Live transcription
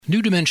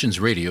New Dimensions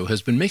Radio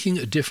has been making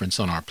a difference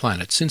on our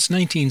planet since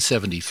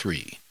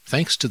 1973,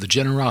 thanks to the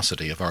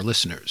generosity of our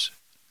listeners.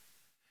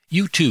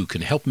 You too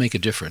can help make a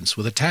difference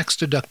with a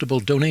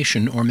tax-deductible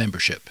donation or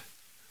membership.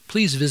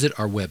 Please visit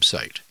our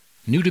website,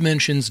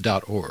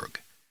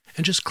 newdimensions.org,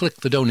 and just click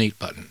the Donate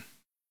button.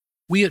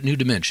 We at New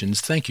Dimensions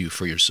thank you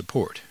for your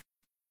support.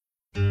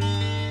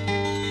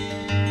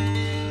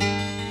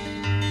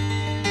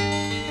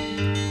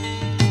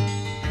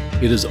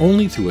 It is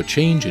only through a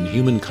change in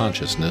human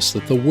consciousness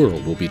that the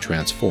world will be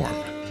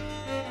transformed.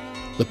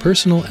 The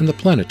personal and the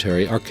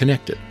planetary are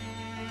connected.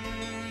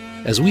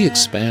 As we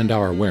expand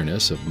our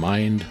awareness of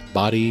mind,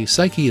 body,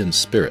 psyche, and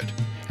spirit,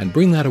 and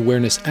bring that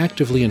awareness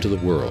actively into the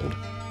world,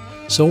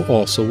 so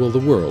also will the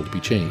world be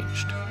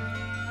changed.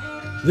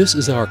 This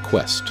is our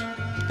quest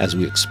as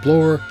we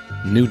explore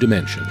new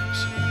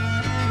dimensions.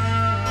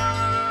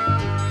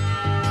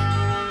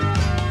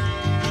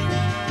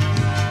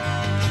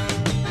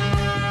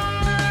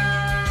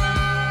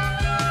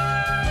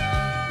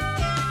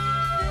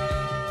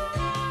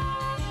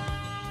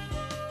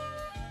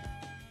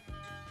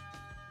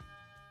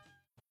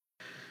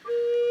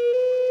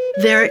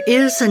 There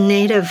is a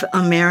Native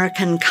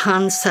American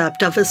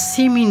concept of a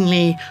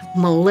seemingly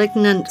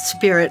malignant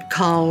spirit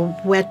called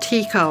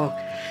Wetiko,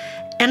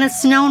 and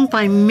it's known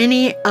by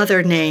many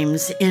other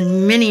names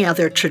in many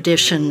other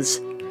traditions.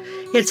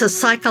 It's a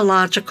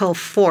psychological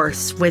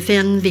force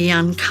within the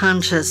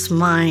unconscious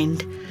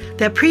mind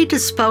that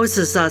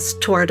predisposes us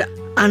toward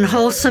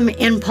unwholesome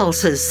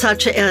impulses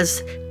such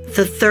as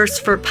the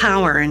thirst for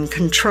power and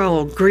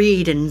control,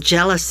 greed and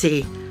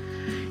jealousy.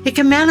 It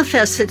can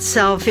manifest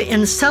itself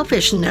in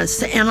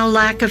selfishness and a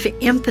lack of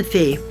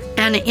empathy.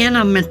 And in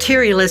a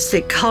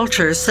materialistic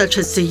culture such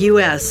as the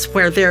U.S.,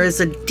 where there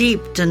is a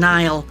deep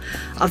denial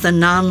of the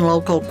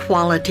non-local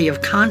quality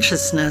of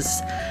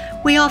consciousness,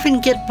 we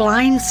often get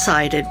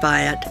blindsided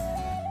by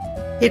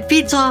it. It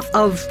feeds off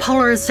of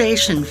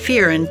polarization,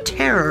 fear, and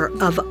terror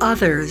of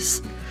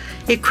others.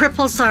 It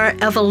cripples our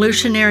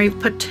evolutionary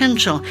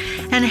potential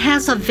and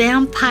has a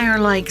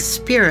vampire-like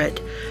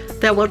spirit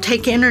that will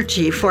take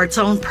energy for its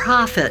own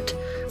profit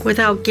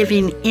without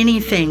giving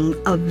anything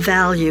of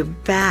value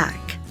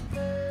back.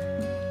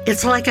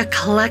 It's like a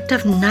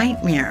collective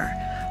nightmare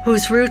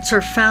whose roots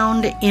are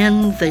found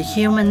in the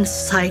human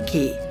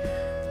psyche.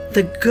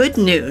 The good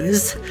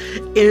news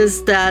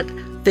is that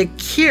the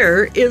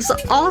cure is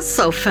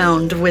also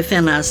found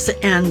within us,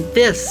 and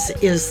this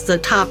is the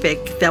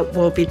topic that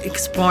we'll be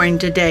exploring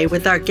today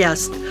with our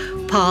guest,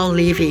 Paul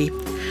Levy.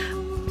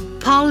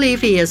 Paul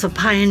Levy is a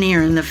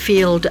pioneer in the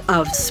field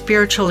of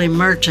spiritual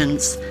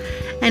emergence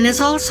and is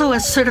also a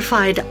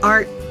certified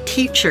art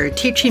teacher,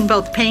 teaching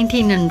both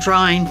painting and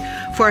drawing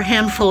for a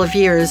handful of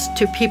years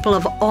to people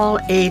of all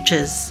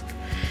ages.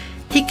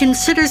 He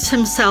considers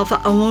himself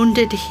a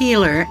wounded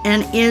healer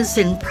and is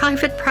in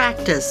private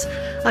practice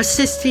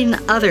assisting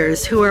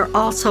others who are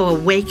also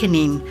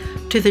awakening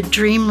to the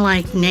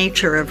dreamlike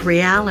nature of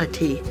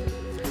reality.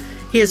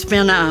 He has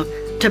been a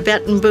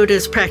Tibetan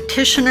Buddhist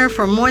practitioner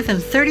for more than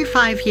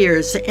 35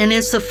 years and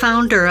is the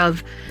founder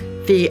of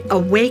the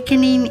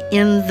Awakening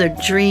in the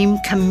Dream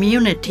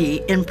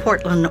community in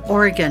Portland,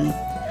 Oregon.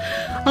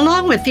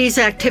 Along with these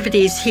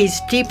activities,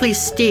 he's deeply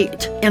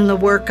steeped in the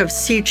work of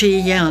C.G.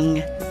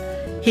 Jung.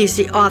 He's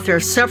the author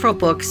of several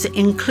books,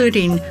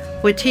 including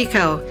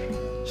Wetiko,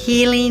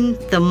 Healing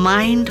the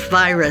Mind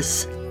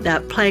Virus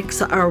That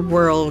Plagues Our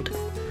World.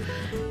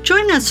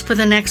 Join us for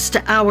the next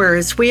hour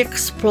as we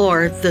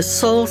explore the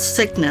soul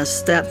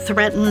sickness that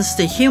threatens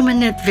the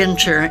human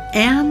adventure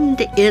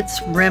and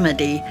its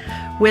remedy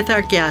with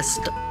our guest,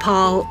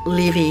 Paul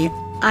Levy.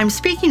 I'm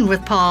speaking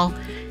with Paul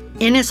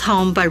in his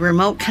home by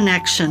remote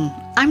connection.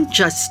 I'm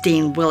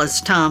Justine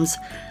Willis-Toms.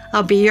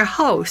 I'll be your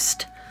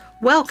host.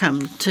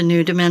 Welcome to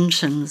New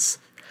Dimensions.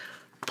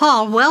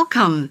 Paul,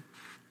 welcome.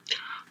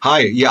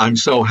 Hi. Yeah, I'm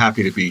so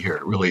happy to be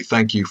here. Really,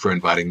 thank you for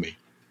inviting me.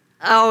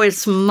 Oh,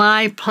 it's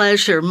my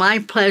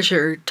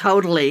pleasure,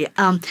 totally.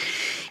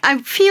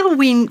 I feel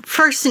we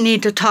first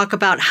need to talk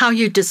about how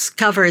you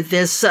discovered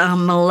this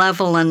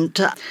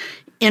malevolent,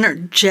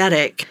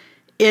 energetic.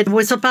 It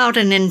was about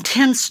an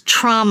intense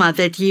trauma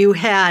that you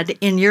had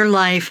in your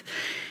life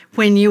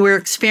when you were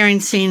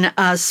experiencing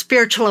a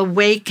spiritual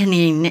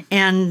awakening,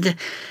 and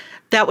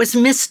that was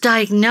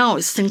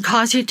misdiagnosed and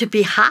caused you to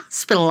be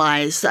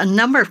hospitalized a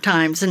number of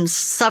times and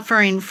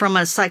suffering from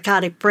a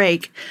psychotic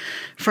break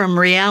from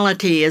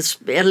reality, as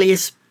at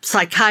least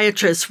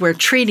psychiatrists were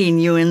treating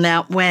you in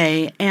that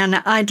way. And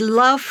I'd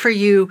love for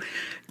you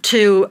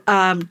to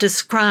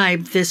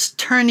describe this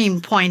turning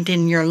point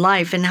in your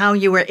life and how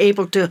you were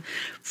able to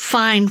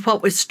find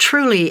what was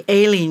truly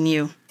ailing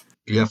you.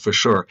 Yeah, for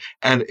sure.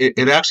 And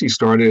it actually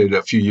started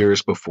a few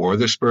years before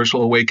the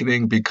spiritual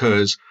awakening,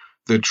 because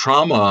the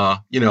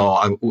trauma,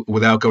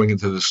 without going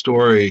into the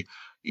story,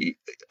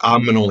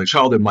 I'm an only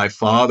child, and my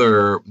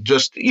father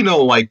just,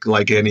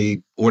 like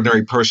any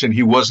ordinary person,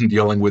 he wasn't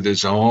dealing with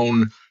his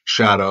own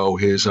shadow,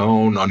 his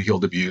own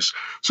unhealed abuse.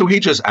 So he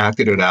just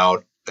acted it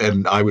out,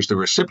 and I was the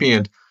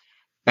recipient.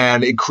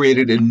 And it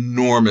created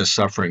enormous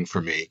suffering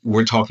for me.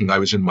 We're talking, I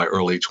was in my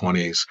early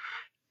 20s.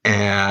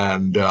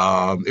 And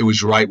it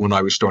was right when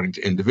I was starting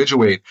to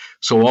individuate.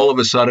 So all of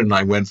a sudden,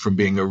 I went from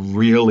being a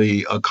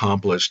really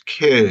accomplished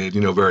kid,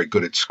 very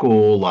good at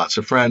school, lots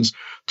of friends,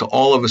 to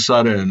all of a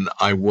sudden,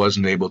 I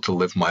wasn't able to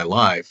live my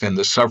life. And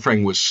the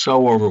suffering was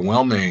so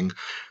overwhelming.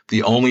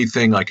 The only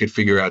thing I could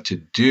figure out to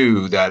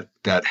do that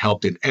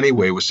helped in any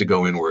way was to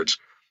go inwards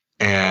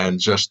and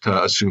just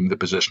to assume the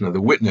position of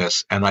the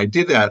witness. And I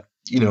did that,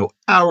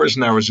 hours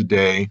and hours a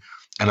day.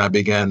 And I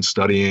began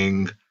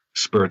studying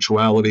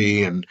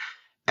spirituality. And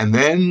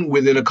then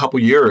within a couple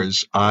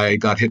years, I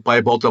got hit by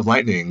a bolt of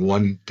lightning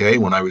one day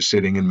when I was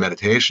sitting in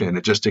meditation.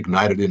 It just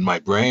ignited in my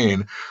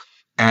brain.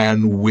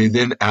 And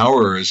within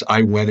hours,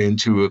 I went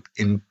into an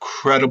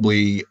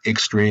incredibly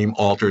extreme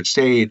altered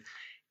state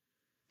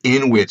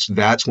in which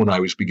that's when I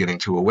was beginning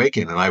to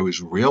awaken. And I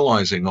was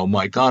realizing, oh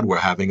my God, we're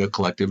having a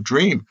collective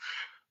dream,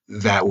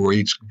 that we're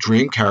each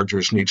dream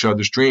characters in each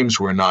other's dreams.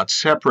 We're not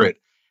separate.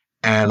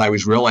 And I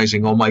was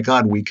realizing, oh my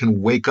God, we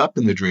can wake up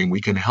in the dream.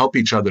 We can help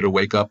each other to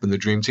wake up in the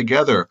dream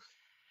together.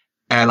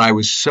 And I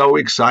was so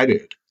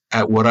excited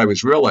at what I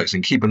was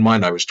realizing. Keep in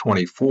mind, I was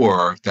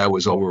 24. That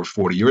was over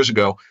 40 years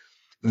ago.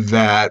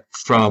 That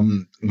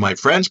from my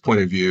friend's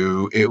point of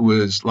view, it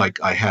was like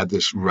I had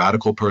this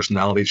radical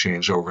personality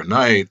change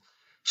overnight.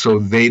 So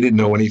they didn't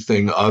know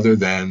anything other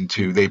than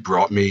they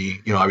brought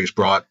me, I was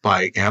brought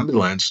by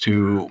ambulance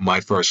to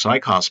my first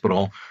psych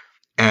hospital.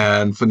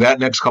 And for that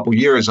next couple of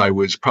years, I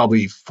was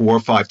probably 4 or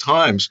 5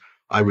 times,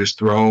 I was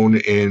thrown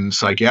in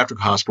psychiatric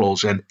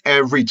hospitals. And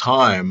every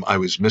time I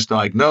was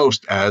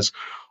misdiagnosed as,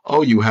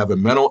 oh, you have a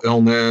mental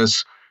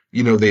illness.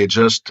 They had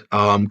just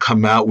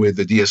come out with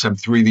the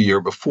DSM-3 the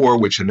year before,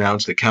 which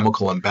announced the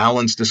chemical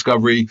imbalance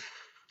discovery.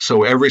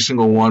 So every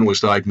single one was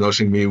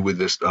diagnosing me with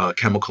this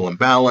chemical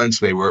imbalance.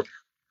 They were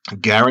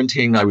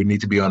guaranteeing I would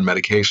need to be on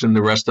medication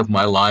the rest of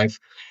my life.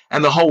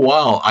 And the whole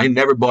while, I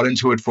never bought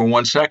into it for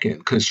 1 second,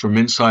 because from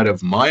inside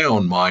of my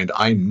own mind,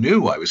 I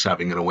knew I was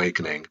having an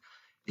awakening,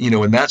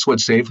 and that's what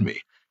saved me,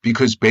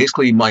 because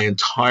basically my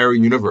entire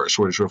universe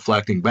was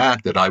reflecting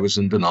back that I was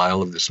in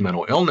denial of this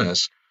mental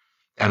illness.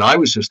 And I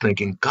was just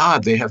thinking,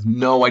 God, they have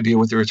no idea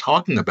what they're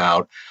talking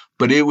about.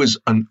 But it was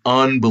an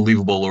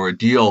unbelievable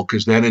ordeal,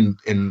 because then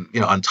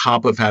on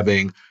top of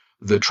having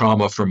the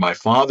trauma from my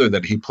father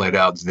that he played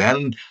out,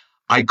 then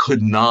I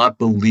could not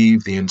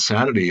believe the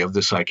insanity of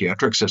the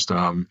psychiatric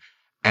system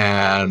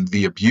and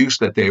the abuse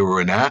that they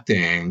were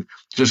enacting.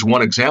 Just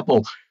one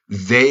example,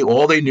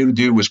 all they knew to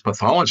do was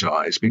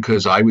pathologize,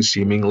 because I was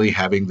seemingly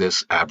having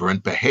this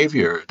aberrant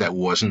behavior that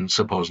wasn't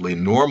supposedly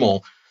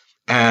normal.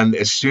 And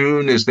as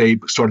soon as they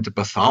started to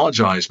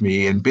pathologize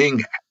me and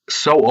being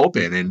so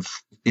open and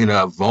in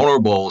a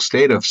vulnerable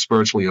state of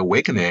spiritually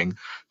awakening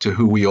to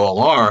who we all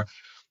are,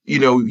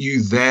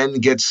 you then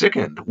get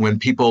sickened when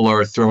people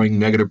are throwing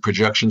negative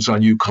projections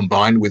on you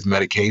combined with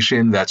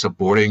medication that's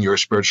aborting your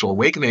spiritual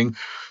awakening.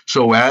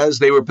 So as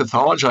they were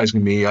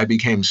pathologizing me, I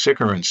became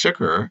sicker and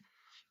sicker.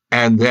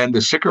 And then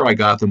the sicker I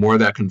got, the more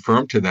that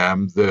confirmed to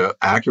them the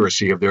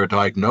accuracy of their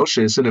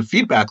diagnosis, in a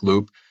feedback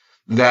loop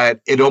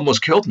that it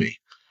almost killed me.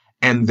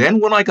 And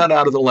then when I got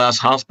out of the last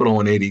hospital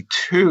in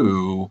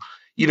 82,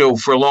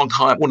 for a long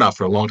time, well, not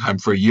for a long time,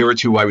 for a year or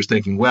two, I was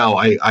thinking, well,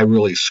 I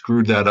really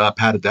screwed that up.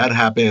 How did that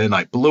happen?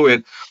 I blew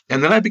it.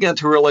 And then I began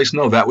to realize,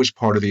 no, that was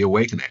part of the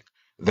awakening.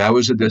 That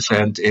was a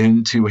descent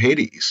into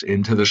Hades,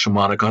 into the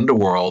shamanic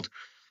underworld.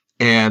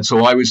 And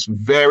so I was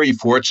very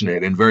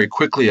fortunate, and very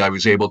quickly I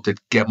was able to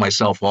get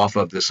myself off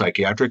of the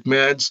psychiatric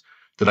meds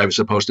that I was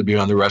supposed to be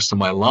on the rest of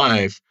my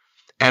life.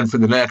 And for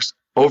the next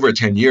over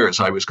 10 years,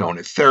 I was going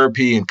to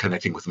therapy and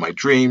connecting with my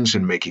dreams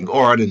and making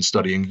art and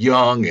studying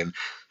Jung and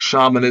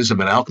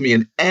shamanism and alchemy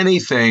and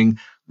anything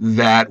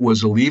that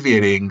was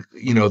alleviating,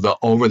 the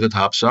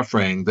over-the-top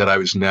suffering that I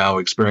was now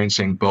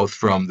experiencing, both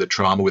from the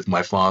trauma with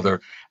my father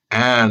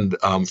and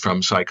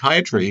from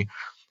psychiatry.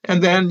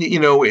 And then,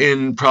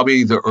 in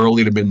probably the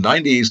early to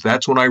mid-90s,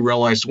 that's when I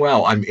realized,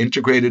 well, I'm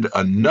integrated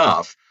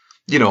enough.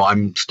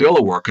 I'm still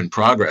a work in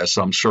progress.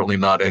 I'm certainly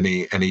not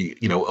any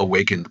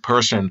awakened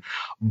person,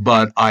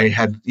 but I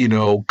had,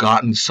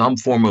 gotten some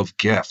form of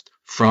gift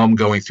from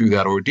going through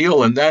that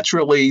ordeal. And that's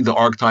really the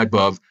archetype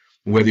of,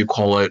 whether you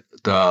call it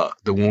the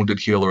wounded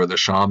healer or the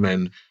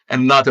shaman.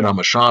 And not that I'm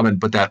a shaman,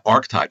 but that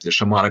archetype, the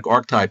shamanic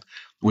archetype,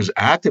 was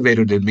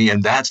activated in me.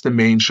 And that's the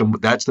main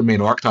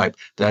archetype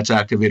that's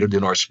activated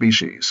in our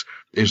species,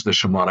 is the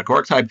shamanic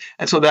archetype.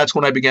 And so that's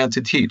when I began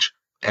to teach.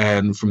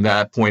 And from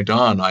that point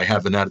on, I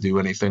haven't had to do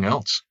anything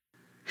else.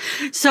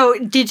 So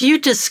did you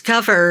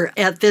discover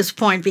at this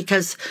point,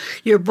 because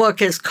your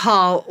book is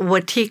called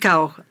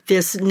Wetiko,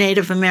 this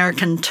Native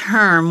American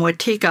term,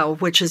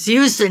 Wetiko, which is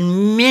used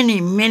in many,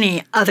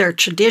 many other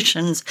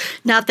traditions,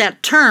 not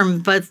that term,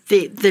 but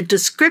the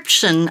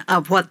description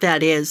of what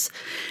that is.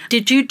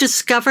 Did you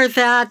discover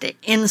that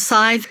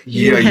inside?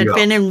 You had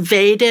been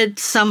invaded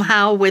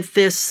somehow with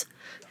this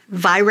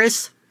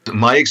virus?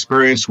 My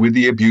experience with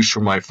the abuse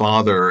from my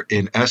father,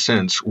 in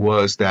essence,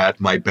 was that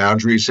my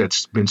boundaries had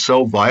been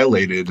so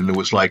violated, and it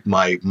was like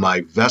my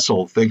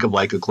vessel, think of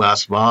like a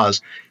glass vase,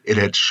 it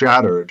had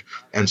shattered,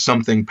 and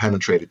something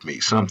penetrated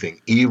me,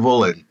 something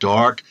evil and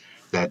dark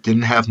that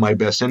didn't have my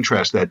best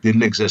interest, that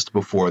didn't exist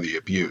before the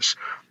abuse.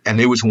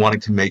 And it was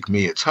wanting to make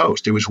me its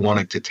host. It was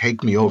wanting to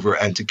take me over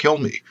and to kill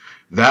me.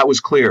 That was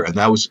clear, and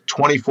that was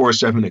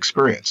 24/7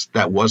 experience.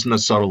 That wasn't a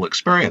subtle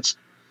experience.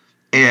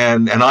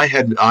 And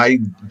I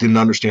didn't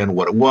understand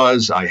what it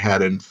was. I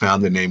hadn't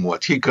found the name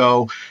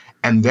Wetiko.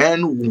 And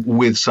then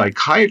with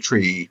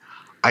psychiatry,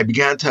 I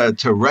began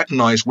to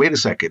recognize, wait a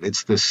second,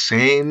 it's the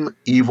same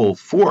evil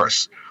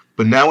force.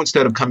 But now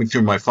instead of coming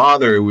through my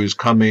father, it was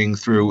coming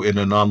through in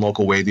a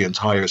non-local way the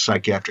entire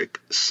psychiatric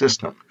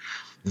system.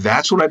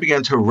 That's when I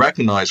began to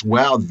recognize,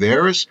 wow,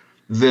 there's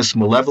this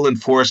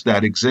malevolent force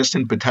that exists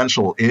in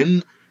potential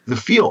in the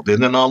field,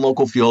 in the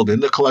non-local field, in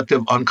the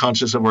collective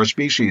unconscious of our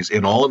species,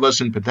 in all of us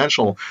in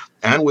potential,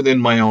 and within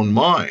my own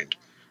mind.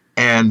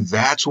 And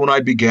that's when I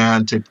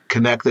began to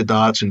connect the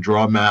dots and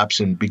draw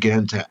maps and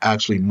began to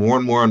actually more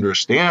and more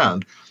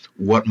understand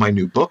what my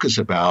new book is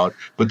about.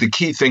 But the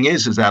key thing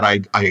is that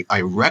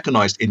I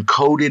recognized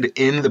encoded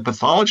in the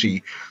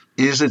pathology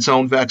is its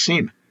own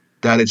vaccine,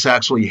 that it's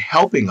actually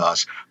helping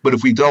us. But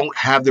if we don't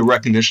have the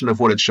recognition of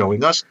what it's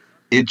showing us,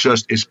 it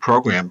just is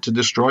programmed to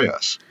destroy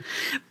us.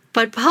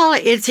 But Paul,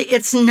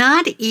 it's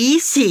not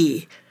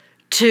easy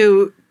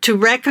to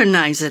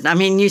recognize it. I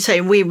mean, you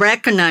say we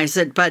recognize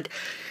it, but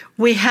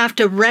we have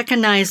to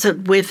recognize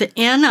it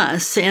within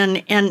us,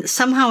 and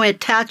somehow it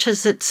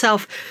attaches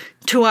itself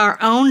to our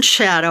own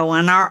shadow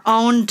and our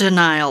own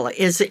denial.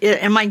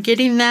 Am I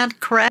getting that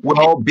correct?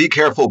 Well, be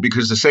careful,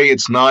 because to say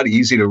it's not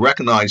easy to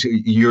recognize,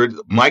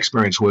 my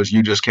experience was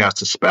you just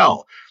cast a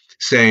spell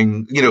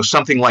saying,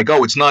 something like,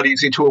 oh, it's not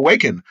easy to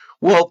awaken.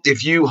 Well,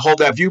 if you hold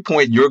that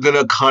viewpoint, you're going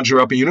to conjure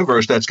up a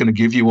universe that's going to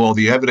give you all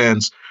the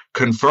evidence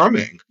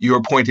confirming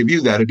your point of view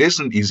that it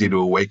isn't easy to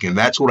awaken.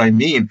 That's what I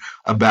mean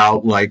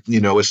about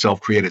a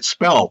self-created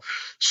spell.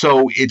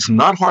 So it's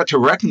not hard to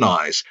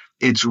recognize.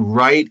 It's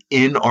right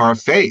in our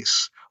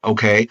face,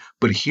 okay?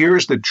 But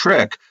here's the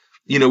trick.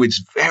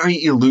 It's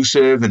very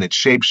elusive and it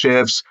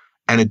shapeshifts,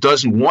 and it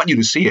doesn't want you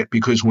to see it,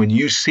 because when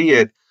you see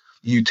it,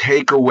 you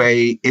take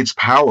away its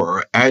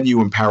power and you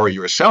empower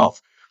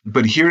yourself.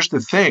 But here's the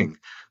thing.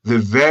 The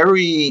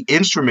very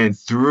instrument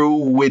through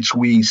which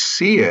we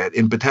see it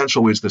in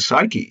potential is the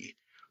psyche,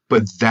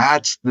 but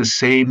that's the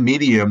same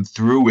medium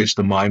through which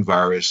the mind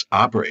virus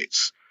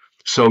operates.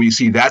 So you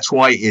see, that's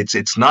why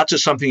it's not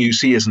just something you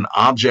see as an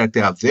object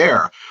out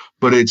there,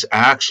 but it's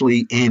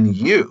actually in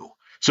you.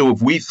 So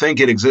if we think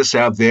it exists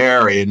out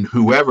there in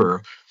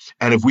whoever,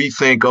 and if we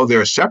think, oh,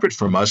 they're separate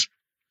from us,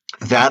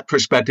 that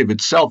perspective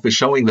itself is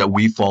showing that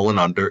we've fallen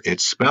under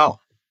its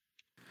spell.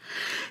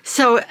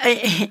 So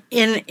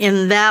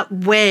in that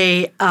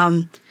way,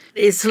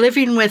 it's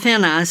living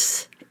within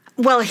us.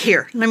 Well,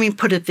 here, let me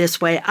put it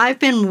this way. I've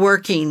been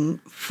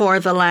working for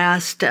the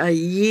last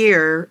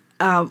year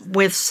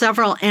with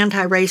several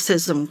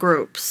anti-racism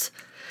groups.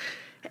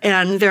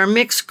 And they're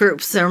mixed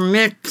groups. They're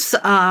mixed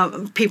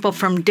people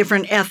from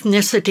different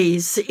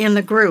ethnicities in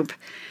the group.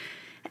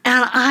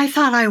 And I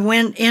thought I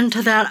went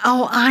into that,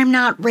 I'm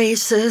not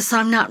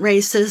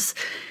racist,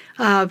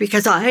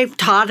 because I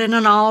taught in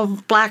an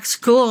all-black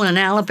school in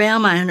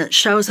Alabama, and it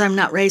shows I'm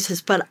not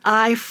racist. But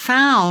I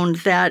found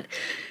that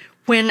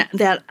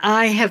that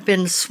I have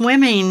been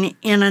swimming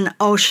in an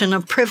ocean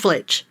of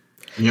privilege.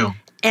 Yeah.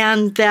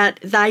 And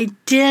that I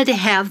did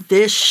have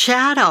this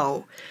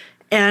shadow.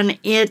 And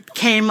it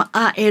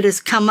has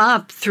come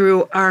up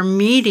through our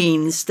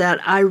meetings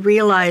that I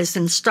realized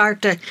and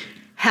start to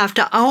have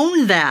to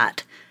own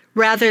that,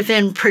 rather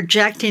than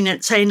projecting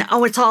it, saying,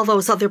 it's all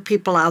those other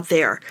people out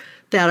there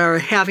that are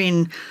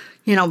having,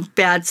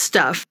 bad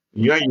stuff.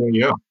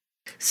 Yeah.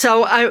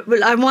 So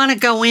I want to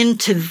go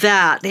into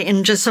that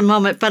in just a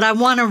moment, but I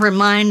want to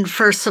remind,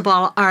 first of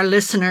all, our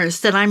listeners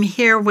that I'm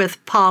here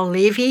with Paul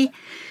Levy.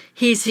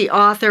 He's the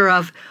author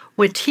of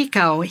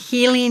Wetiko,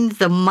 Healing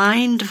the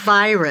Mind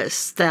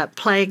Virus That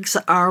Plagues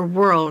Our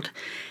World.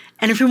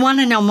 And if you want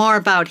to know more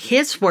about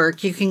his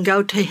work, you can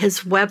go to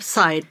his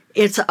website.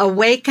 It's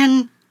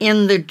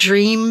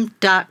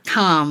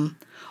awakeninthedream.com,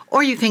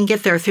 or you can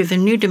get there through the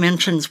New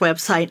Dimensions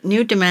website,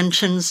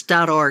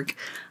 newdimensions.org.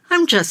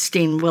 I'm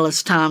Justine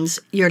Willis-Toms.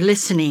 You're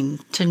listening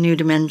to New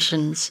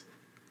Dimensions.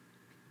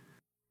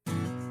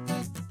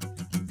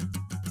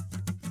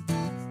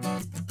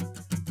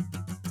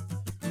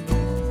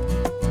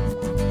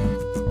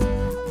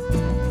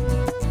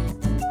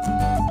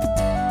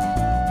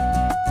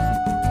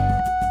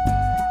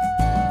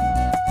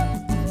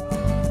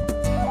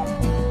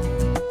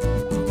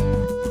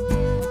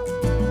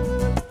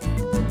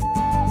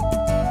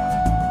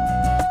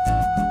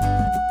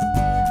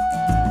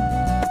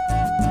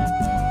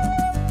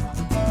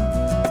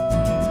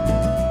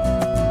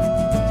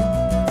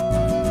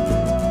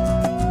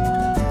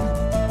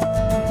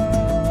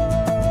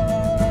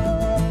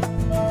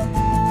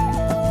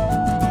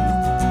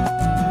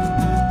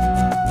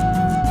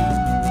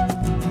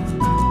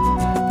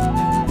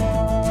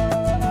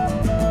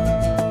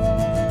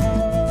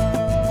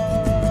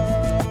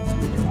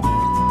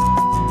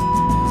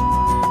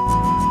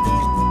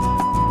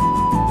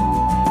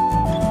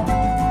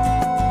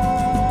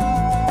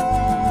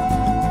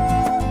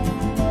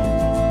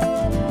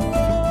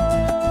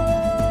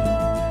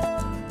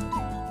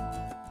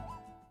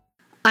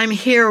 I'm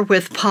here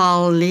with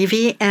Paul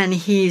Levy, and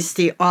he's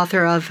the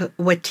author of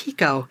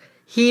Wetiko,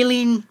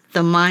 Healing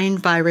the Mind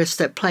Virus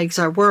That Plagues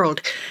Our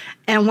World.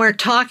 And we're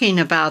talking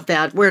about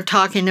that. We're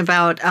talking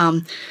about,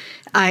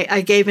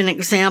 I gave an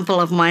example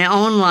of my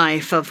own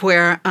life of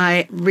where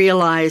I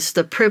realized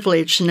the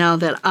privilege now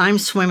that I'm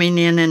swimming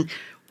in and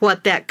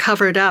what that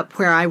covered up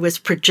where I was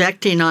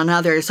projecting on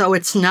others. Oh,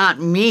 it's not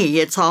me,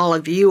 it's all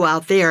of you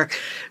out there.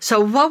 So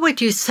what would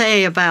you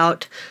say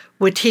about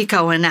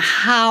Wetiko and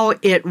how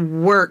it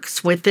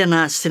works within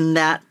us in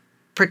that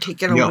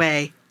particular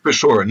way? For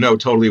sure. No,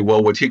 totally.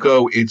 Well,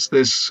 Wetiko, it's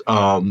this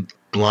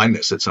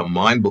blindness. It's a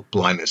mind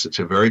blindness. It's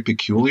a very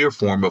peculiar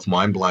form of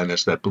mind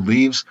blindness that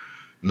believes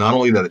not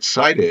only that it's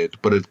sighted,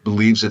 but it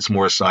believes it's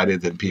more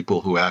sighted than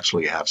people who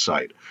actually have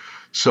sight.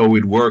 So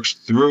it works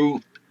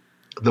through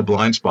the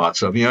blind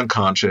spots of the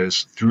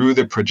unconscious, through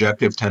the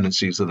projective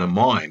tendencies of the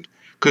mind,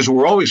 because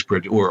we're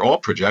all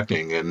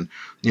projecting and,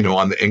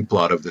 on the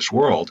inkblot of this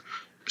world.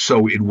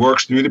 So it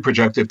works through the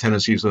projective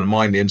tendencies of the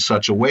mind in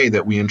such a way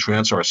that we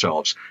entrance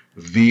ourselves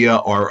via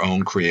our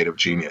own creative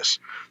genius.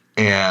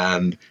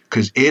 And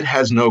because it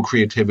has no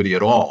creativity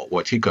at all,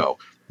 Wetiko,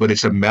 but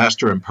it's a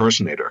master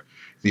impersonator.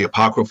 The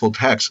apocryphal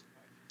text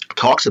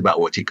talks about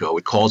Wetiko.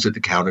 It calls it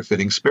the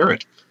counterfeiting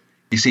spirit.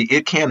 You see,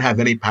 it can't have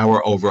any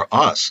power over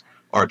us,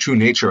 our true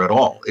nature at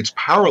all. It's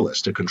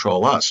powerless to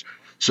control us.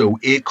 So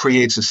it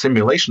creates a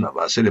simulation of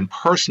us. It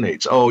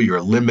impersonates, oh,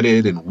 you're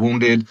limited and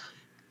wounded.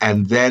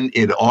 And then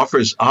it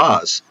offers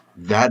us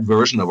that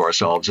version of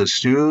ourselves. As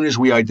soon as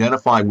we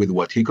identify with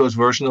Wetiko's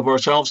version of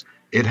ourselves,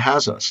 it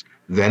has us.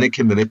 Then it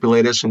can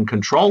manipulate us and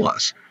control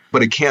us.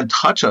 But it can't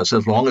touch us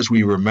as long as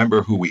we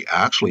remember who we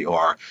actually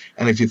are.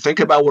 And if you think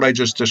about what I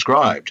just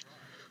described,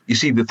 you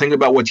see, the thing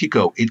about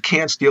Wetiko, it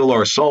can't steal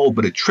our soul,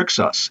 but it tricks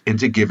us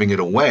into giving it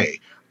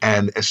away.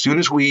 And as soon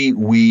as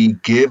we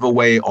give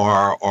away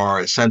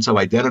our sense of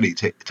identity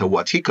to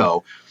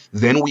Wetiko,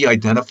 then we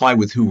identify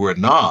with who we're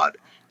not.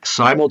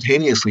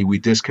 Simultaneously, we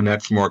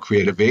disconnect from our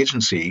creative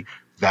agency.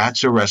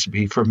 That's a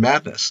recipe for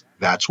madness.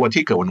 That's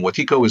Wetiko. And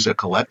Wetiko is a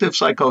collective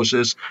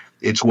psychosis.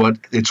 It's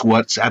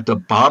what's at the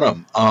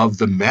bottom of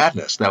the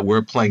madness that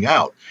we're playing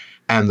out.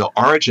 And the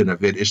origin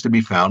of it is to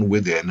be found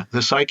within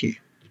the psyche.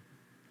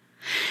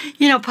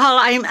 Paul,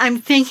 I'm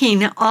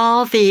thinking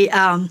all the,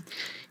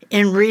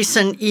 in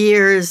recent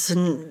years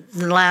and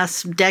the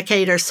last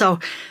decade or so,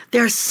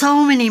 there are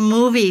so many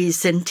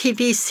movies and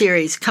TV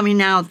series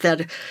coming out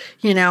that,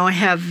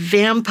 have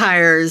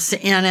vampires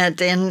in it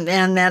and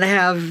that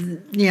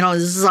have,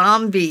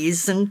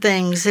 zombies and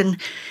things. And,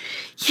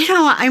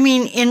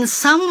 in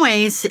some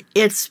ways,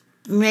 it's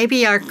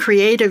maybe our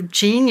creative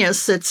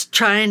genius that's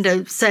trying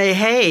to say,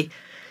 hey,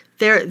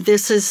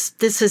 this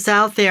is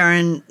out there.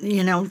 And,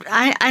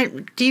 I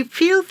do you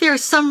feel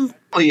there's some...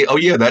 Oh,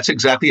 yeah, that's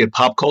exactly it.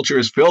 Pop culture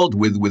is filled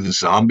with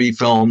zombie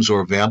films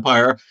or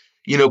vampire,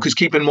 because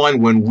keep in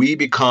mind, when we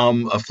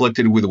become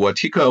afflicted with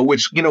Wetiko,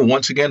 which,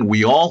 once again,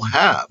 we all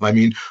have. I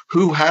mean,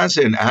 who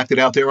hasn't acted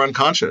out their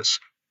unconscious,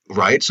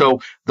 right?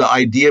 So the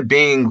idea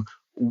being,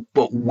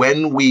 but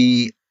when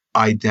we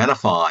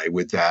identify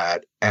with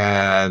that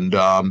and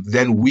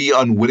then we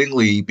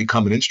unwittingly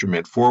become an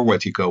instrument for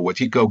Wetiko,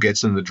 Wetiko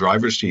gets in the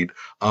driver's seat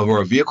of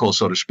our vehicle,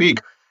 so to speak.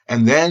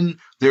 And then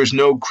there's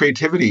no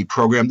creativity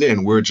programmed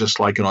in. We're just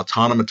like an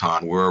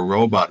automaton. We're a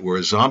robot. We're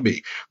a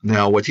zombie.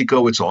 Now,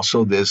 Wetiko, it's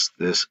also this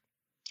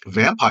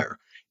vampire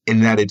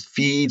in that it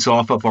feeds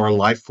off of our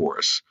life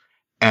force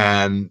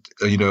and,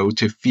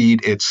 to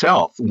feed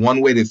itself.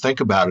 One way to think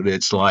about it,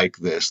 it's like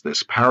this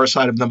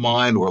parasite of the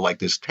mind or like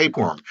this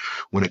tapeworm.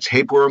 When a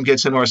tapeworm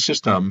gets in our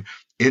system,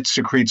 it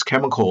secretes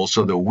chemicals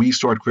so that we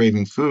start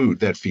craving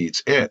food that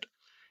feeds it.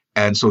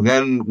 And so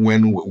then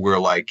when we're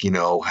like,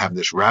 have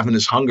this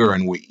ravenous hunger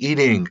and we're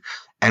eating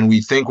and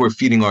we think we're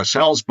feeding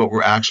ourselves, but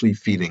we're actually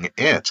feeding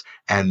it.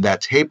 And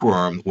that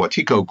tapeworm,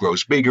 Wetiko,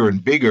 grows bigger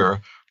and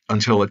bigger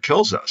until it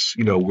kills us.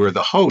 We're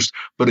the host,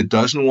 but it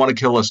doesn't want to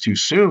kill us too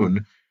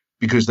soon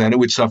because then it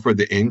would suffer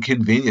the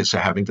inconvenience of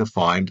having to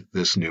find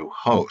this new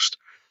host.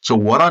 So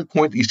what on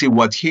point, you see,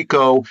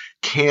 Wetiko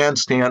can't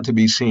stand to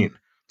be seen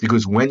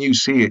because when you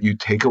see it, you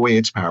take away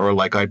its power,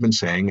 like I've been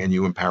saying, and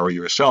you empower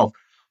yourself.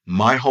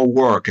 My whole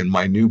work and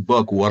my new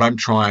book, what I'm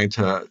trying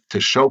to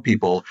show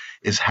people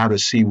is how to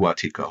see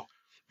Wetiko.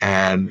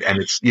 And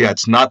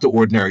it's not the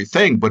ordinary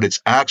thing, but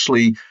it's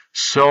actually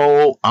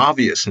so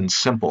obvious and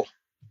simple.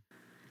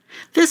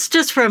 This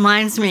just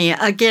reminds me,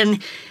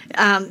 again,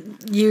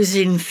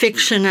 using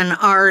fiction and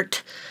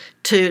art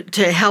to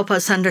help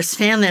us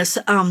understand this.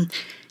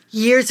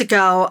 Years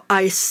ago,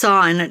 I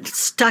saw, and it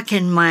stuck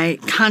in my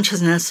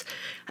consciousness,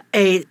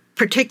 a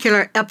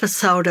particular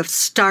episode of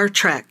Star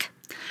Trek.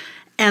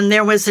 And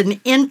there was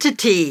an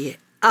entity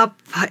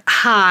up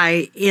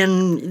high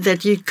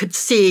that you could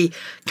see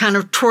kind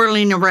of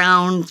twirling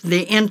around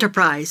the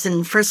Enterprise.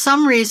 And for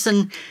some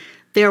reason,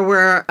 there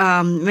were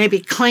maybe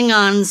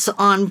Klingons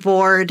on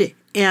board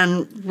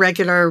and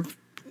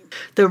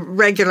the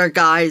regular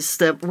guys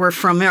that were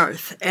from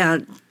Earth,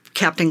 and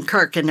Captain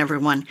Kirk and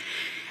everyone.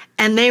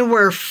 and they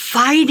were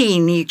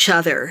fighting each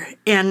other.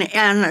 And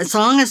as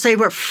long as they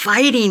were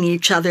fighting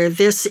each other,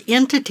 this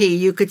entity,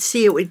 you could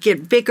see it would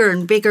get bigger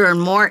and bigger and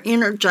more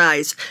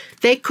energized.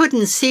 They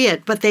couldn't see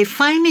it, but they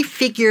finally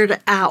figured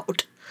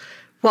out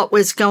what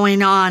was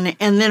going on.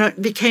 And then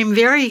it became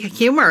very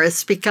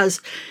humorous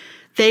because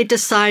they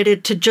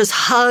decided to just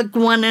hug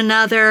one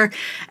another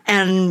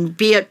and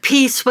be at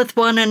peace with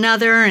one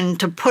another and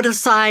to put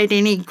aside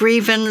any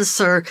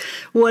grievance or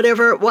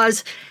whatever it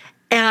was.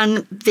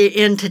 And the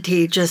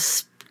entity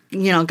just,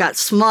 got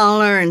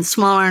smaller and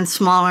smaller and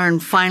smaller,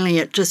 and finally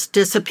it just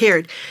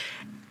disappeared.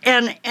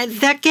 And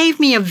that gave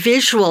me a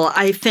visual,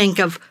 I think,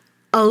 of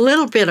a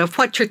little bit of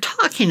what you're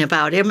talking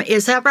about.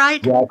 Is that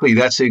right? Exactly.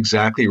 That's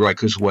exactly right.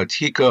 Because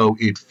Wetiko,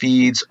 it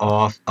feeds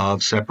off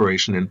of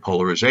separation and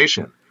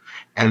polarization.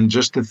 And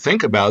just to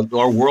think about,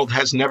 our world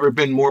has never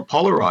been more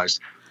polarized.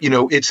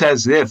 It's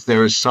as if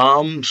there is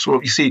some sort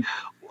of, you see,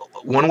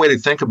 one way to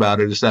think about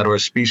it is that our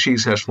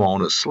species has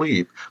fallen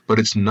asleep, but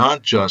it's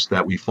not just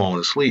that we've fallen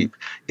asleep.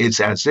 It's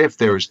as if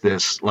there's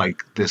this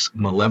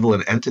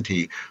malevolent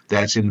entity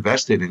that's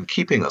invested in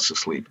keeping us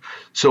asleep.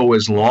 So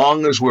as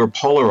long as we're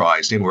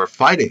polarized and we're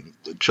fighting,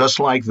 just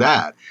like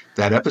that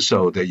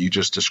episode that you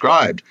just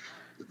described,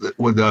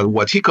 with the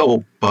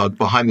Wetiko bug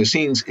behind the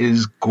scenes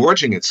is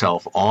gorging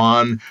itself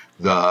on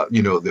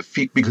the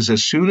feet, because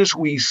as soon as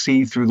we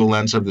see through the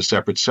lens of the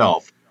separate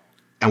self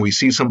and we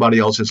see somebody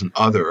else as an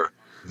other,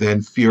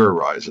 then fear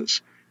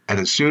arises. And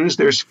as soon as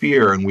there's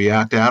fear and we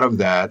act out of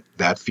that,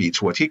 that feeds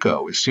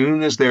Wetiko. As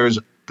soon as there's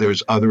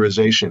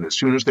otherization, as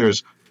soon as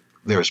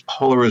there's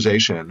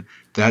polarization,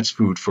 that's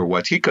food for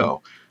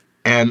Wetiko.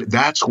 And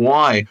that's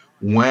why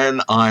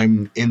when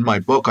I'm in my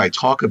book, I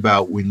talk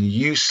about when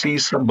you see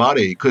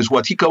somebody, because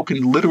Wetiko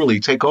can literally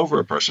take over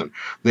a person.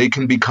 They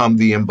can become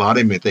the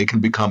embodiment. They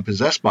can become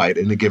possessed by it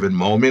in a given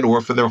moment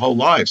or for their whole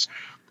lives.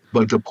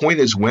 But the point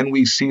is, when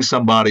we see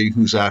somebody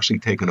who's actually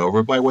taken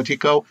over by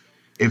Wetiko,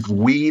 if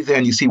we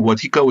then, you see,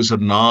 Wetiko is a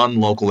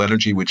non-local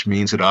energy, which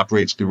means it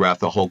operates throughout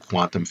the whole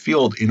quantum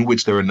field in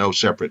which there are no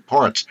separate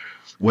parts.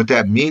 What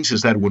that means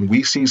is that when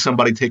we see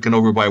somebody taken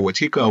over by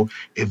Wetiko,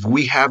 if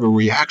we have a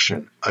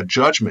reaction, a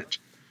judgment,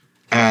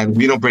 and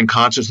we don't bring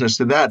consciousness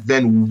to that,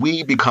 then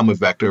we become a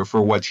vector for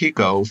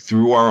Wetiko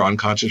through our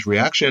unconscious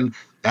reaction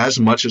as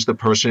much as the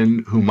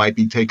person who might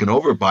be taken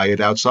over by it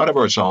outside of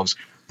ourselves.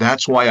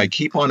 That's why I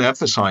keep on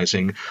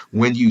emphasizing,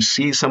 when you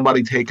see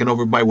somebody taken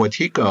over by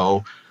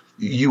Wetiko,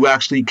 you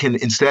actually can,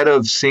 instead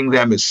of seeing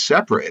them as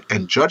separate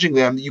and judging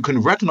them, you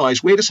can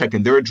recognize, wait a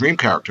second, they're a dream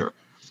character.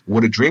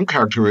 What a dream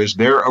character is,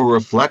 they're a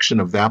reflection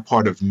of that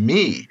part of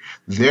me.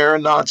 They're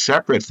not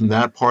separate from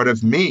that part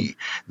of me.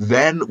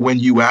 Then when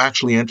you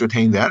actually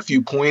entertain that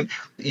viewpoint,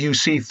 you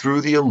see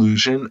through the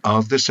illusion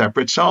of the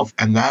separate self.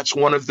 And that's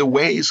one of the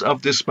ways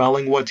of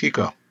dispelling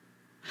Wetiko.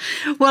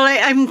 Well,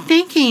 I'm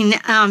thinking,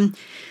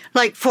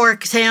 like, for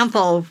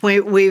example,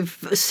 we've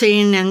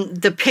seen in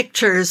the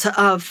pictures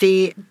of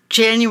the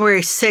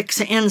January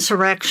 6th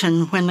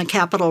insurrection when the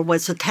Capitol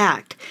was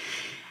attacked.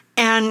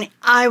 And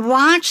I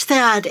watched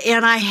that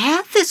and I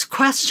had this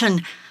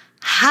question,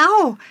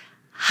 how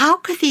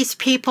could these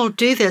people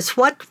do this?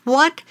 What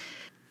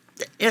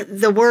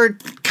the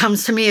word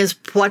comes to me is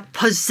what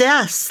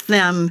possessed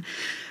them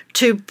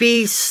to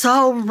be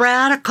so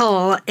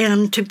radical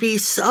and to be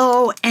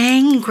so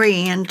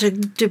angry and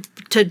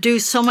to do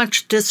so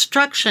much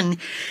destruction.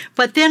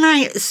 But then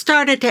I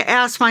started to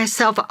ask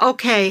myself,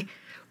 okay,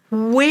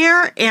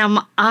 where am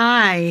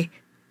I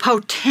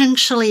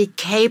potentially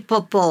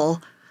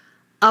capable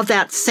of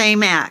that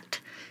same act?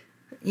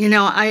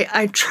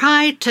 I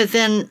tried to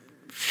then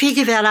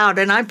figure that out,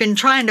 and I've been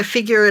trying to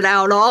figure it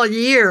out all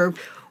year,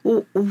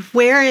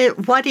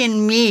 what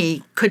in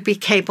me could be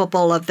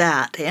capable of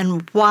that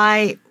and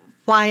why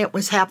it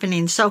was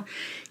happening. So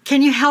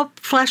can you help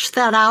flesh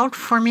that out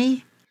for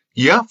me?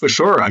 Yeah, for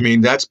sure. I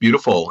mean, that's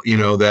beautiful.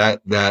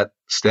 That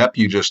step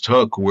you just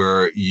took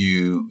where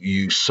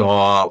you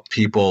saw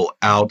people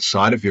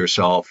outside of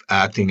yourself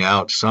acting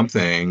out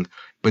something,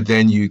 but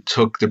then you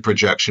took the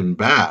projection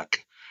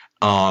back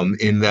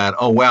in that,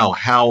 oh, wow,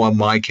 how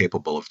am I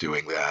capable of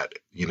doing that?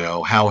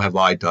 How have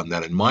I done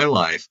that in my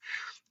life?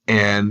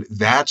 And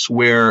that's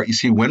where, you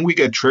see, when we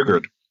get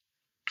triggered,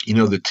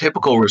 the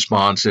typical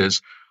response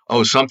is,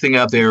 oh, something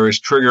out there is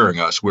triggering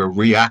us. We're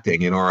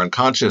reacting in our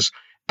unconscious,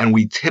 and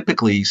we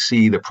typically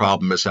see the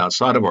problem as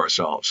outside of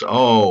ourselves.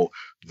 Oh,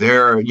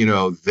 they're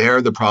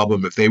the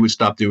problem. If they would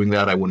stop doing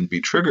that, I wouldn't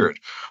be triggered.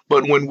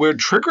 But when we're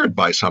triggered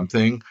by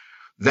something,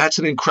 that's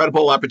an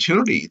incredible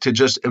opportunity to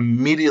just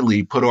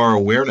immediately put our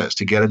awareness,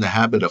 to get in the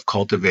habit of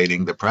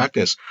cultivating the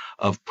practice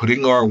of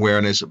putting our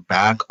awareness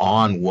back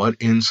on what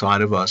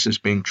inside of us is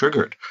being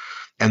triggered.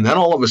 And then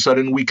all of a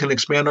sudden we can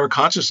expand our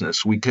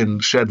consciousness. We can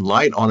shed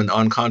light on an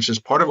unconscious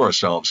part of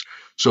ourselves.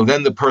 So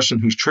then the person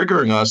who's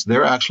triggering us,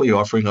 they're actually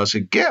offering us a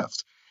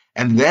gift.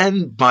 And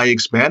then by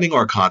expanding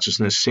our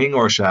consciousness, seeing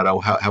our shadow,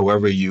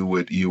 however you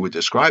would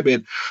describe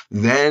it,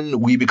 then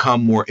we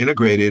become more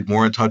integrated,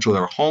 more in touch with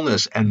our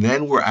wholeness, and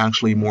then we're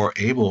actually more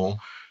able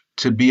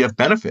to be of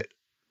benefit.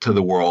 to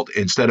the world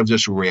instead of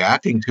just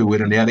reacting to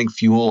it and adding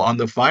fuel on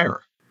the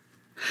fire.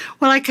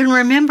 Well, I can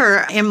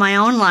remember in my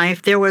own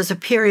life, there was a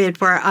period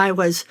where I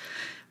was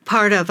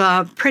part of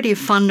a pretty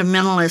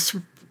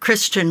fundamentalist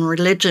Christian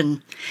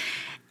religion.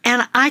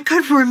 And I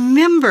could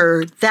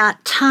remember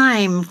that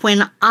time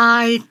when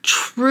I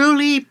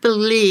truly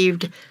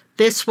believed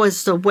this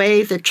was the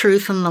way, the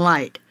truth, and the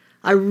light.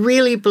 I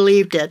really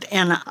believed it.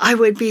 And I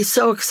would be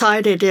so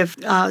excited if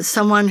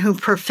someone who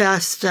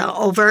professed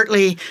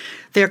overtly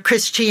their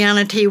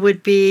Christianity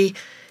would be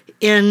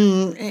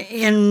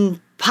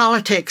in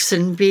politics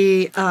and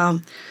be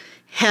the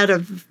head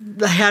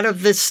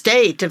of the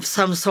state of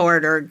some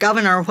sort, or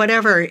governor, or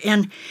whatever.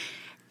 And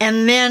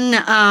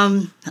then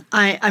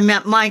I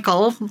met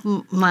Michael,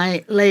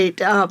 my late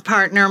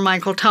partner,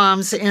 Michael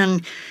Toms,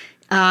 and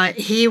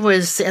he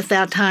was at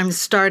that time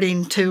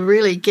starting to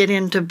really get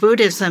into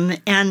Buddhism.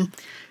 And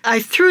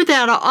I threw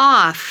that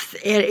off.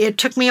 It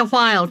took me a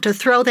while to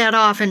throw that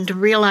off and to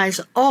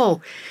realize,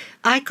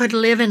 I could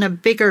live in a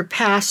bigger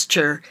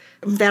pasture,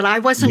 that I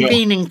wasn't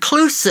being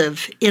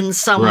inclusive in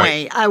some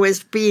way. I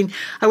was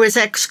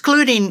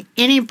excluding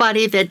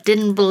anybody that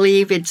didn't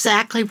believe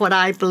exactly what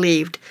I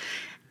believed.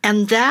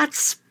 And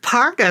that's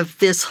part of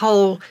this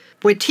whole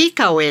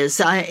Wetiko is,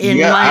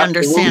 in my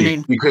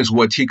understanding. Because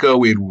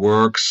Wetiko, it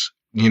works,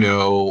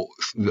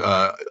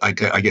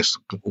 I guess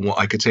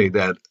I could say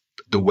that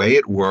the way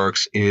it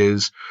works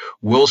is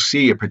we'll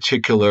see a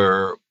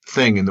particular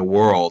thing in the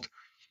world,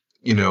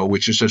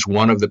 which is just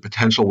one of the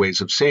potential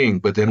ways of seeing,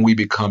 but then we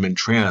become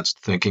entranced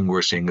thinking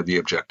we're seeing the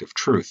objective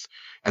truth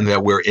and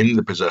that we're in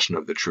the possession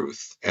of the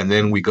truth. And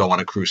then we go on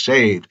a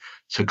crusade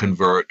to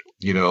convert,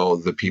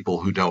 the people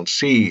who don't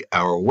see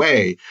our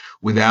way,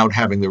 without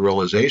having the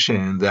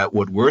realization that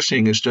what we're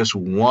seeing is just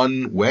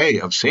one way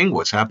of seeing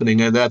what's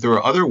happening, and that there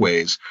are other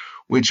ways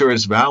which are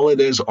as valid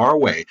as our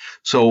way.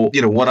 So,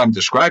 what I'm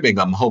describing,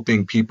 I'm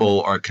hoping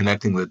people are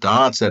connecting the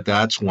dots, that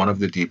that's one of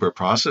the deeper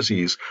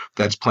processes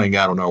that's playing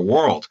out in our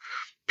world.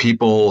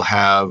 People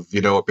have,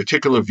 a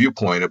particular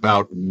viewpoint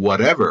about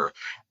whatever,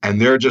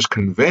 and they're just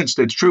convinced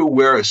it's true,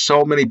 where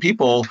so many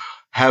people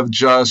have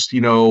just,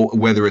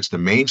 whether it's the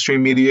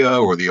mainstream media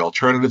or the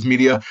alternative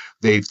media,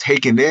 they've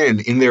taken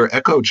in their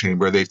echo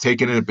chamber, they've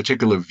taken in a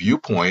particular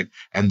viewpoint,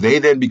 and they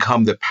then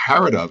become the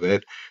parrot of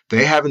it.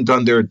 They haven't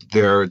done their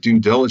due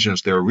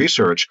diligence, their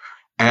research,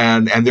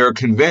 and they're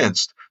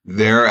convinced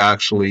they're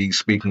actually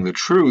speaking the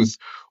truth,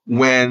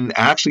 when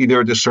actually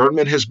their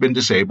discernment has been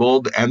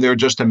disabled and they're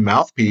just a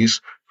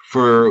mouthpiece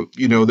for,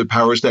 the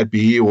powers that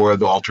be or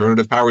the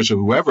alternative powers or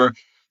whoever,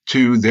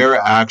 they're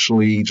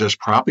actually just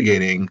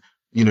propagating,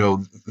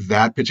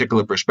 that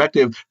particular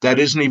perspective that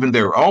isn't even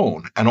their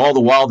own. And all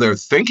the while they're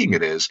thinking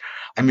it is.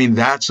 I mean,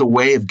 that's a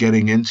way of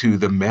getting into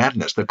the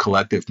madness, the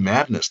collective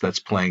madness that's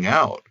playing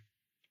out.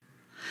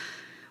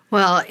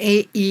 Well,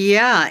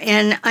 yeah.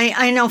 And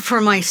I know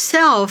for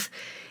myself,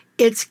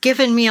 it's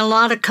given me a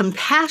lot of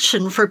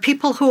compassion for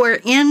people who are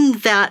in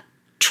that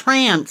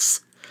trance.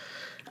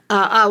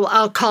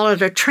 I'll call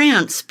it a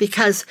trance,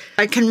 because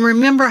I can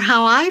remember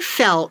how I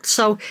felt.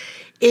 So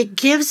it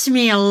gives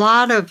me a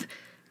lot of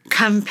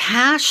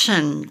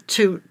compassion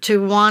to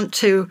want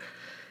to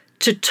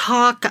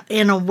talk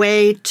in a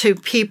way to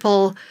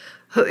people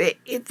who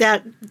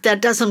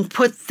that doesn't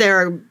put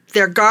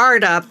their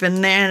guard up,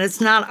 and then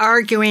it's not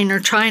arguing or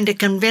trying to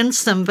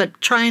convince them, but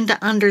trying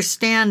to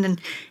understand,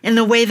 and in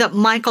the way that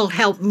Michael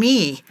helped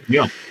me.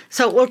 Yeah.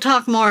 So we'll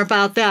talk more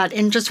about that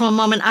in just one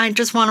moment. I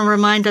just want to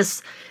remind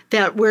us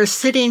that we're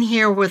sitting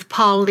here with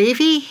Paul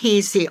Levy.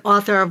 He's the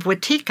author of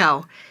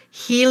Wetiko,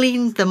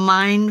 Healing the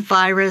Mind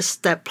Virus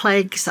That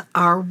Plagues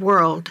Our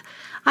World.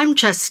 I'm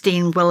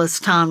Justine Willis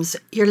Toms.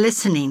 You're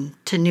listening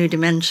to New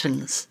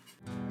Dimensions.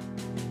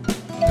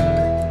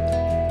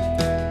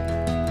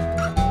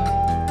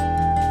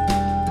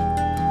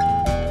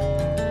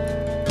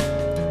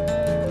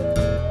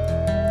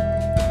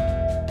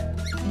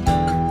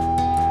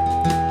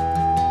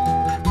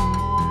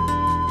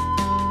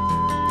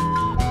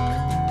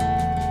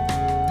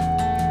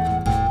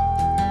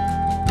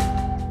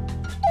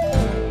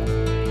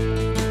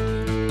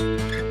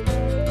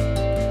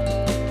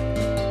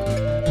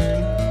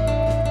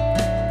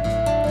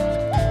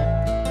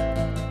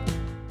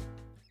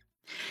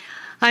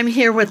 I'm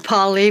here with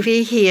Paul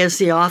Levy. He is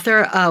the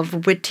author of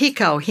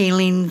Wetiko,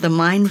 Healing the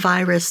Mind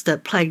Virus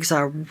That Plagues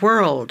Our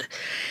World.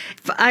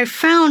 I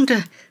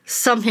found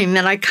something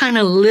that I kind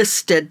of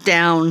listed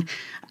down,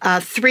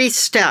 3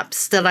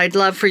 steps that I'd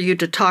love for you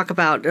to talk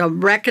about.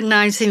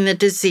 Recognizing the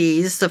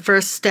disease, the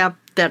first step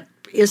that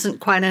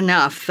isn't quite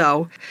enough,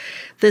 though.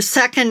 The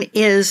second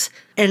is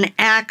an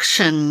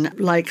action,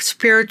 like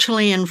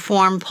spiritually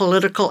informed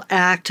political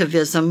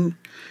activism.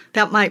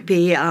 That might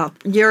be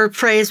your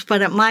phrase,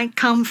 but it might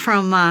come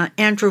from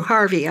Andrew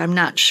Harvey. I'm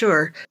not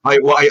sure. I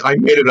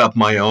made it up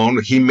my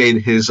own. He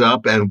made his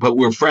up, but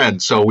we're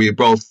friends, so we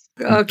both.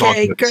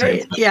 Okay,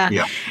 great.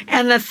 Yeah.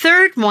 And the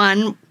third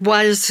one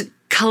was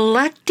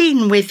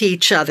collecting with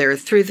each other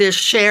through this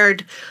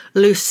shared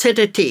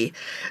lucidity.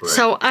 Right.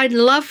 So I'd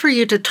love for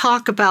you to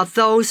talk about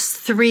those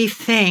 3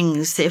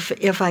 things,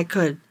 if I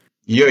could.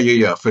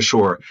 Yeah, for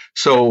sure.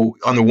 So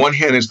on the one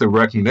hand is the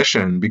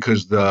recognition,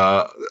 because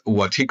the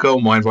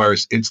Watiko mind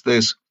virus, it's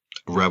this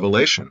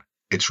revelation.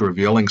 It's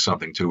revealing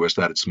something to us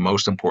that it's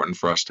most important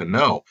for us to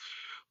know.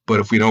 But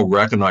if we don't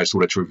recognize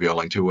what it's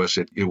revealing to us,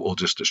 it will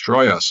just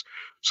destroy us.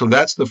 So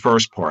that's the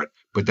first part.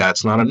 But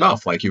that's not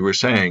enough, like you were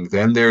saying.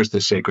 Then there's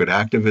the sacred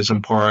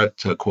activism part,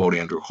 to quote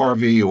Andrew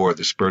Harvey, or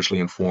the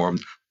spiritually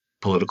informed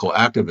political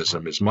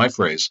activism is my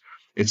phrase.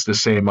 It's the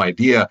same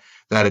idea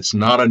that it's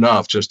not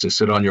enough just to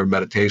sit on your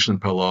meditation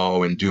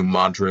pillow and do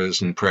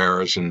mantras and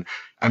prayers. And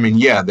I mean,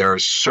 yeah, there are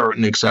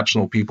certain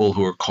exceptional people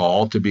who are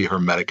called to be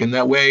hermetic in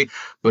that way.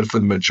 But for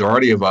the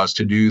majority of us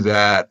to do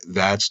that,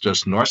 that's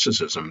just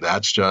narcissism.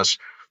 That's just,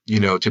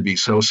 to be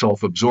so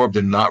self-absorbed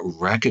and not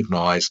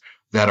recognize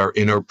that our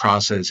inner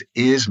process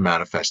is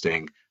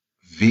manifesting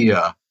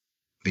via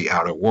the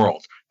outer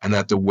world, and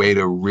that the way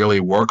to really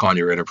work on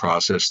your inner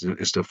process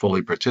is to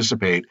fully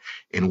participate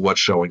in what's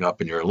showing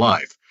up in your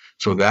life.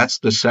 So that's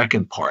the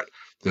second part.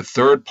 The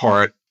third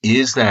part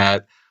is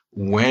that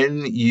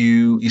when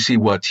you see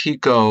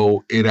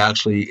Watiko, it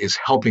actually is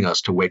helping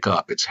us to wake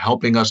up. It's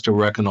helping us to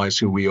recognize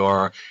who we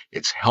are.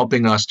 It's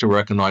helping us to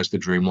recognize the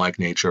dreamlike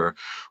nature.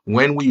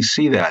 When we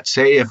see that,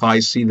 say if I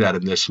see that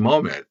in this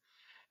moment,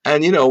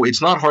 and,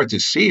 it's not hard to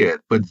see it,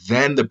 but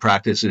then the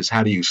practice is,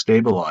 how do you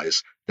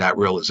stabilize that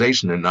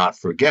realization and not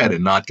forget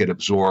and not get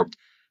absorbed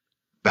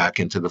back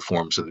into the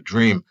forms of the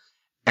dream?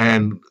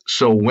 And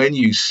so when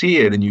you see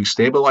it and you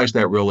stabilize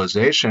that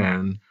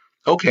realization,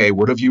 okay,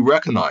 what have you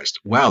recognized?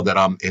 Wow, that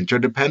I'm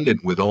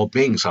interdependent with all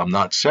beings. I'm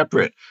not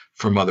separate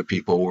from other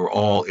people. We're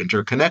all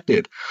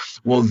interconnected.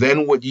 Well,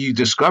 then what you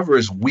discover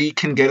is we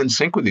can get in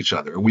sync with each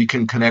other. We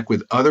can connect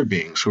with other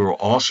beings who are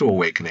also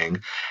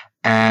awakening.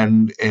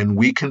 And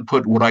we can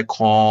put what I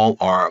call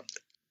our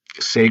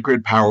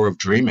sacred power of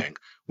dreaming,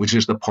 which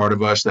is the part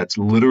of us that's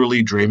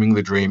literally dreaming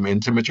the dream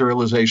into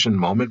materialization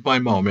moment by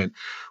moment.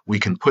 We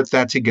can put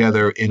that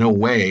together in a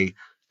way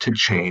to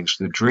change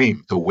the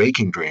dream, the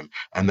waking dream.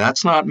 And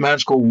that's not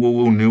magical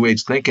woo-woo new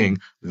age thinking.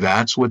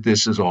 That's what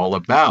this is all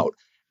about.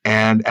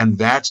 And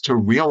that's to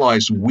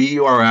realize we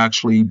are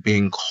actually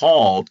being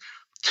called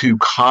to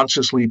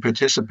consciously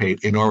participate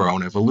in our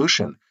own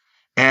evolution.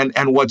 And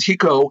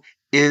Watiko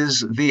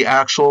is the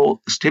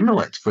actual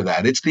stimulant for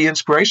that. It's the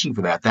inspiration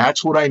for that.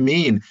 That's what I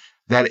mean,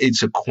 that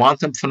it's a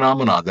quantum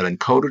phenomenon that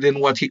encoded in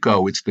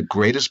Watiko, it's the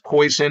greatest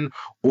poison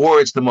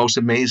or it's the most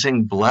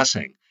amazing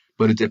blessing.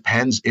 But it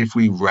depends if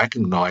we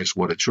recognize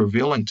what it's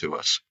revealing to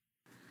us.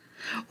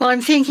 Well,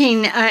 I'm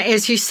thinking,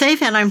 as you say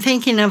that, I'm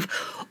thinking of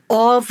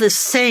all the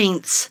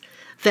saints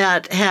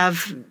that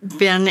have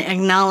been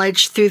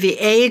acknowledged through the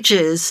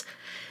ages.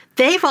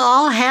 They've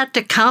all had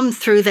to come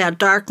through that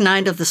dark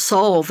night of the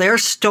soul. Their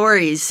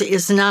stories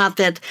is not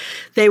that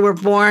they were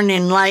born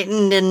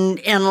enlightened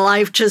and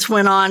life just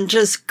went on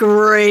just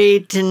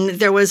great and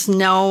there was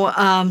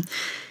no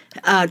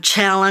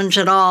challenge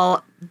at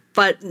all.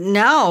 But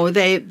no,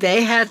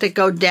 they had to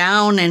go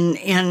down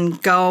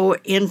and go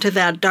into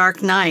that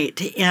dark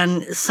night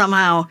and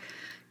somehow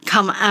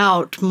come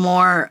out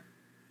more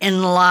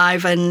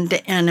enlivened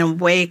and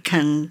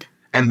awakened.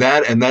 And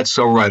that's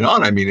so right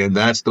on. I mean, and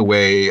that's the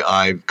way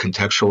I've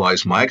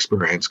contextualized my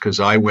experience, because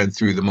I went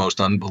through the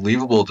most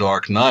unbelievable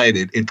dark night.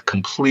 It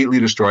completely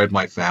destroyed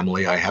my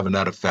family. I haven't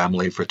had a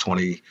family for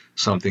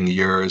 20-something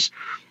years.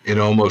 It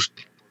almost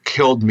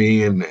killed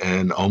me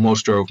and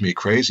almost drove me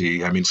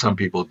crazy. I mean, some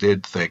people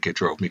did think it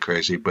drove me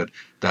crazy, but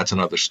that's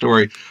another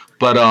story.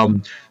 But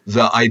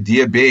the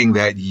idea being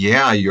that,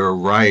 yeah, you're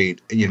right.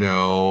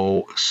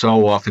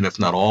 So often, if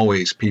not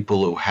always,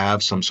 people who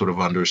have some sort of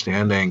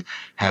understanding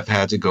have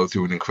had to go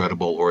through an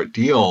incredible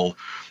ordeal.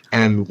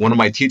 And one of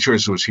my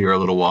teachers was here a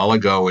little while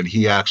ago, and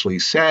he actually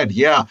said,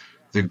 yeah,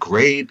 the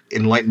great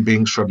enlightened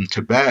beings from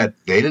Tibet,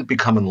 they didn't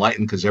become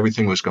enlightened because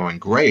everything was going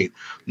great.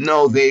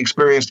 No, they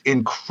experienced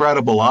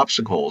incredible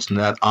obstacles, and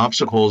that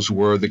obstacles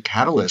were the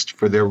catalyst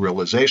for their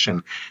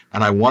realization.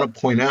 And I want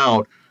to point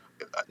out,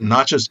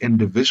 not just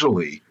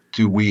individually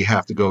do we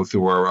have to go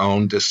through our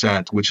own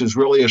descent, which is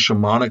really a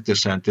shamanic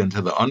descent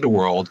into the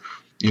underworld,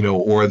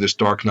 or this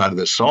dark night of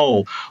the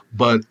soul,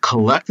 but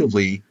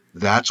collectively,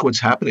 that's what's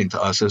happening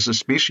to us as a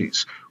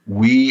species.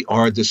 We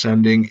are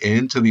descending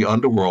into the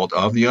underworld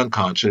of the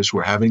unconscious.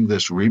 We're having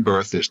this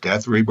rebirth, this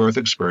death rebirth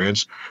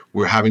experience.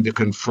 We're having to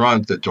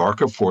confront the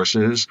darker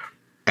forces,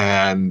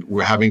 and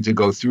we're having to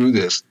go through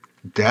this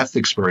death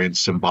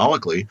experience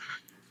symbolically.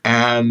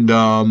 And,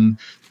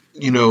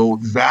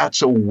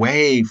 that's a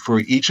way for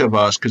each of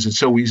us, because it's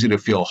so easy to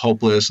feel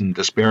hopeless and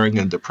despairing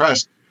and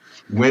depressed.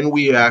 When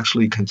we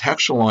actually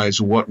contextualize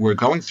what we're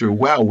going through,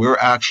 wow, we're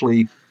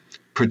actually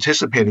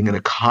participating in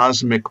a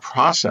cosmic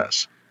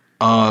process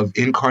of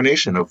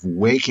incarnation, of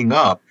waking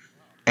up.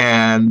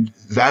 And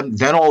that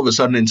then all of a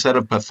sudden, instead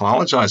of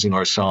pathologizing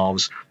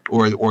ourselves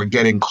or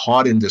getting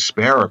caught in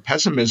despair or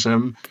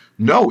pessimism,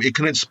 no, it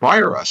can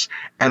inspire us.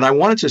 And I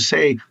wanted to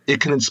say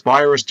it can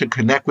inspire us to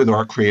connect with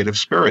our creative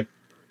spirit,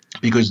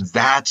 because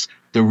that's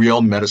the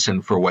real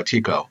medicine for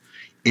Watiko,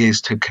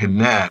 is to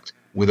connect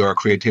with our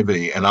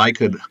creativity. And I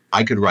could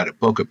write a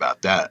book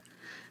about that.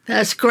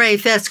 That's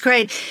great. That's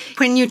great.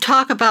 When you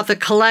talk about the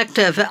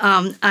collective,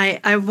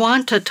 I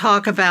want to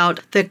talk about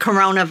the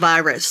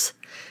coronavirus.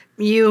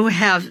 You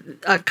have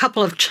a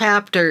couple of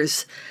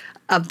chapters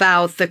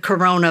about the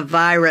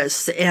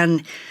coronavirus.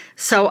 And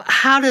so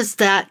how does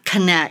that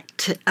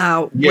connect with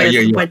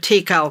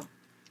Wetiko?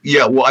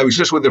 Yeah, well, I was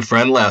just with a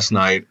friend last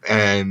night,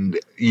 and,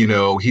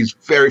 he's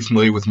very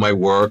familiar with my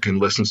work and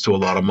listens to a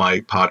lot of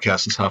my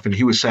podcasts and stuff. And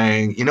he was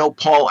saying,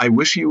 Paul, I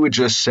wish you would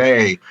just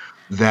say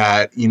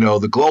that,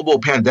 the global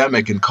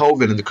pandemic and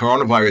COVID and the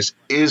coronavirus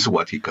is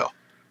Wetiko,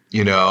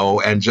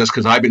 and just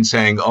because I've been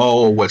saying,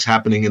 what's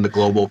happening in the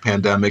global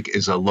pandemic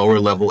is a lower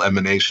level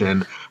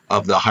emanation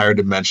of the higher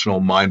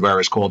dimensional mind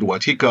virus called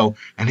Wetiko.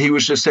 And he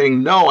was just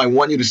saying, no, I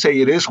want you to say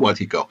it is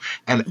Wetiko.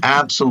 And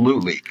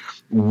absolutely,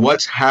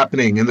 what's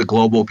happening in the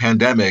global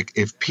pandemic,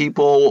 if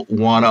people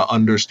want to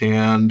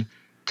understand,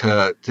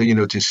 to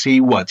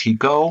see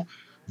Wetiko,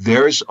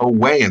 there's a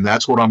way, and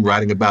that's what I'm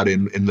writing about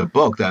in the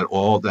book, that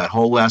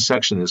whole last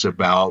section is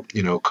about,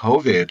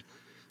 COVID,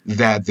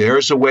 that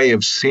there's a way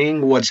of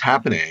seeing what's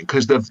happening,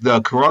 because the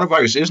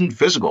coronavirus isn't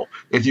physical.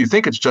 If you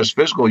think it's just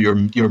physical, you're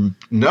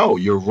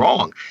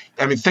wrong.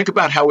 I mean, think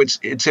about how it's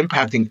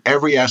impacting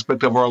every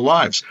aspect of our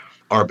lives,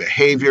 our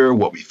behavior,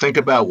 what we think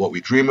about, what we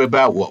dream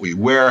about, what we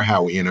wear,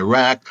 how we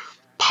interact,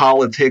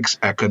 politics,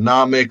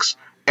 economics,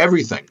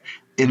 everything.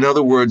 In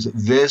other words,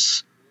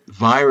 this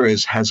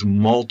virus has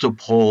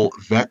multiple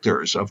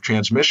vectors of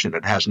transmission.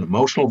 It has an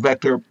emotional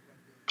vector,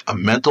 a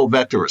mental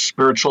vector, a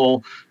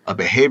spiritual, a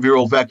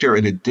behavioral vector,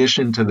 in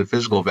addition to the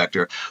physical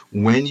vector.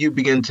 When you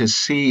begin to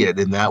see it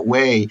in that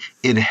way,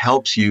 it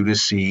helps you to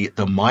see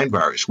the mind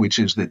virus, which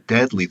is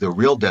the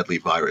real deadly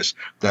virus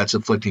that's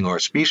afflicting our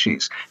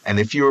species. And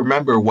if you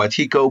remember,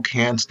 Wetiko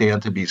can't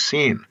stand to be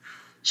seen.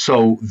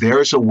 So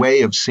there's a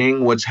way of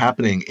seeing what's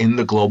happening in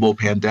the global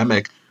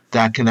pandemic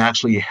that can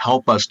actually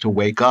help us to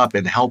wake up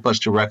and help us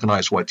to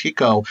recognize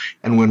Wetiko.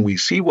 And when we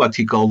see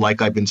Wetiko,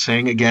 like I've been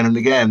saying again and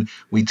again,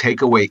 we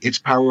take away its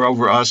power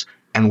over us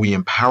and we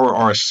empower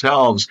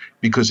ourselves,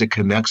 because it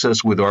connects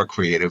us with our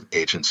creative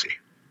agency.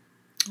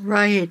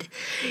 Right.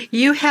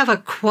 You have a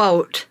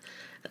quote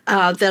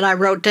that I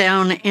wrote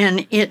down,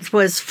 and it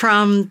was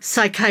from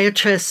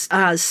psychiatrist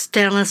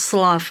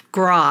Stanislav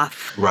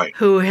Grof, right,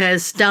 who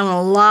has done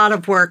a lot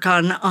of work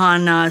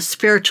on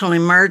spiritual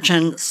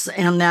emergence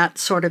and that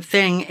sort of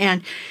thing.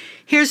 And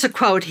here's a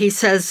quote. He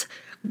says,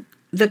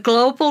 "The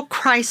global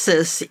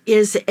crisis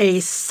is a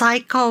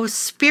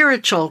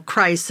psycho-spiritual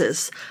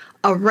crisis,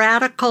 a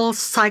radical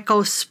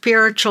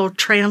psycho-spiritual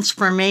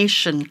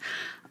transformation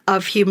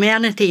of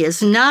humanity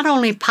is not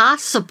only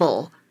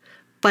possible,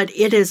 but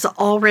it is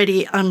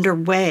already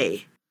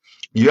underway."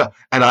 Yeah,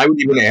 and I would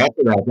even add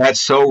to that,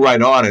 that's so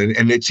right on,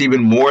 and it's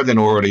even more than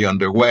already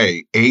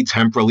underway.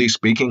 Atemporally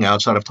speaking,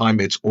 outside of time,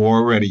 it's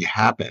already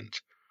happened,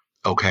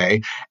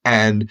 okay?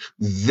 And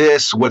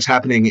this, what's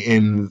happening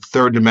in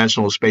third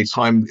dimensional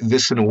space-time,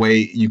 this in a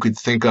way you could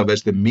think of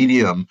as the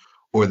medium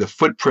or the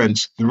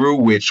footprints through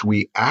which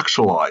we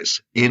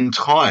actualize in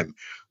time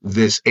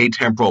this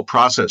atemporal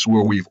process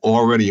where we've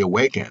already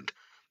awakened.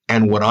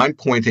 And what I'm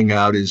pointing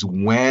out is,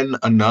 when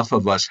enough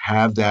of us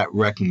have that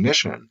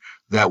recognition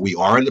that we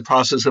are in the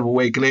process of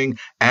awakening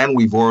and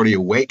we've already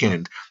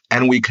awakened,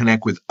 and we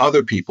connect with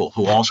other people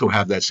who also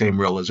have that same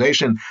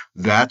realization,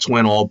 that's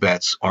when all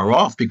bets are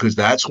off, because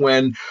that's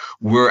when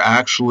we're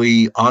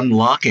actually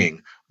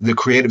unlocking the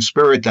creative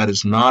spirit that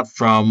is not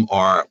from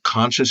our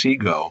conscious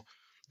ego.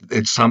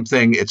 It's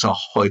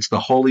the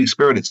Holy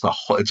Spirit. It's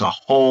a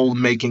whole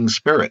making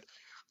spirit.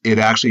 It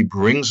actually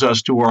brings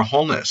us to our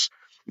wholeness.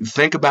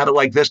 Think about it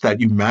like this, that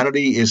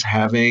humanity is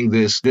having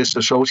this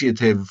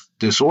dissociative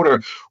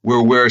disorder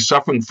where we're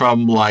suffering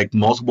from like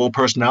multiple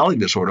personality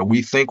disorder.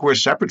 We think we're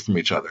separate from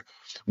each other.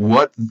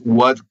 What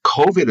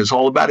COVID is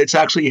all about, it's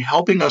actually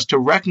helping us to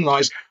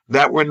recognize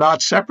that we're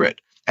not separate.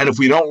 And if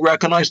we don't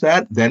recognize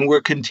that, then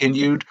we're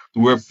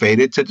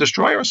fated to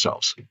destroy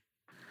ourselves.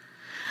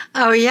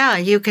 Oh, yeah,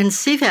 you can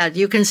see that.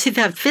 You can see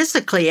that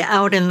physically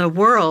out in the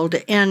world.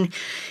 And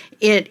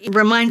it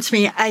reminds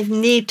me, I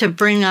need to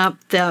bring up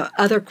the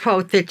other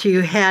quote that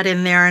you had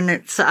in there,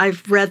 and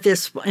I've read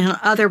this in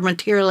other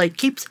material. It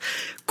keeps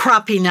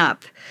cropping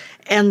up.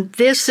 And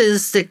this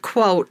is the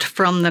quote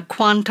from the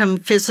quantum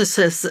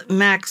physicist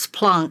Max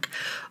Planck,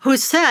 who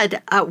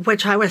said,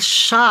 which I was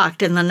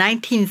shocked, in the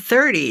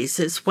 1930s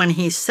is when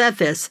he said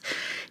this.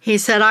 He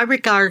said, "I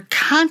regard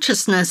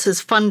consciousness as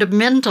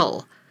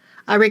fundamental.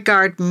 I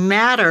regard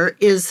matter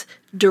is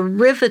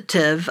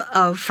derivative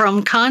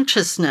from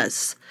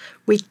consciousness.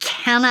 We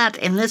cannot,"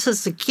 and this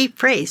is the key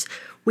phrase,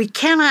 "we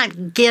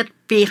cannot get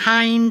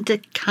behind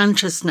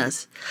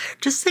consciousness."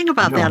 Just think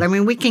about that. I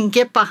mean, I can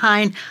get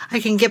behind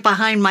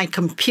my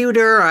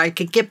computer, or I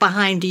could get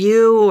behind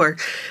you,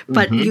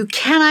 but you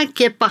cannot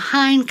get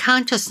behind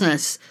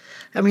consciousness.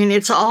 I mean,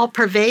 it's all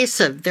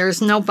pervasive.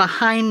 There's no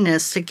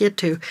behindness to get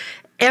to.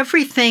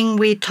 Everything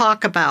we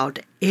talk about,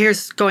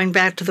 here's going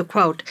back to the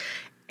quote,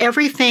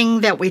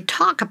 everything that we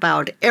talk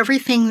about,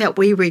 everything that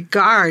we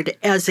regard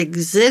as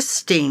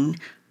existing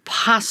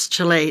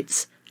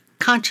postulates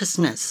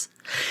consciousness.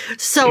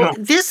 So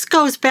this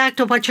goes back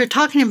to what you're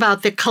talking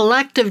about, the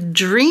collective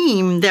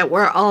dream that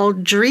we're all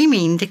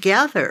dreaming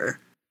together.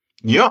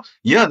 Yeah,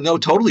 no,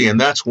 totally. And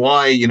that's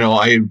why,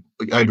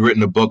 I'd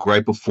written a book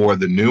right before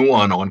the new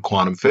one on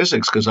quantum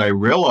physics, because I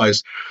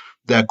realized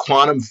that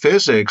quantum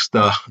physics,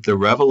 the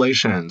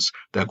revelations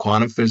that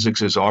quantum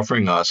physics is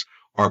offering us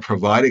are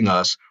providing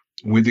us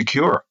with the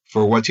cure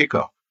for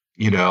Wetiko,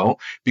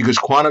 because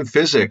quantum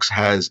physics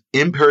has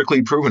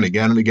empirically proven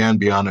again and again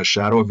beyond a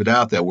shadow of a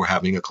doubt that we're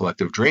having a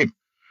collective dream.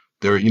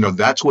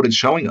 That's what it's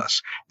showing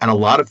us. And a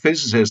lot of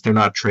physicists, they're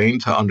not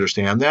trained to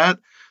understand that.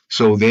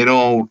 So they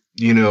don't,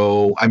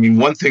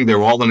 one thing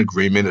they're all in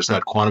agreement is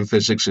that quantum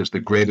physics is the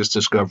greatest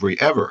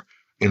discovery ever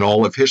in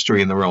all of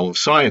history in the realm of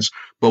science.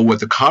 But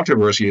what the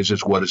controversy is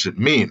what does it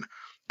mean?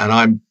 And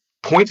I'm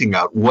pointing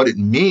out what it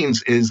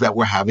means is that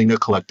we're having a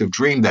collective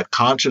dream, that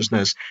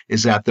consciousness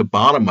is at the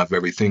bottom of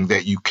everything,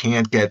 that you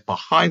can't get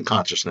behind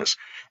consciousness.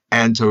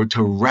 And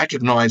to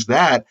recognize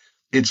that,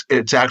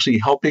 it's actually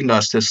helping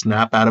us to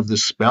snap out of the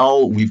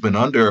spell we've been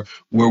under,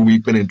 where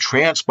we've been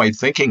entranced by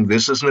thinking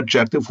this is an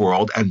objective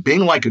world and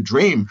being like a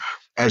dream.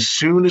 As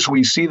soon as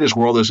we see this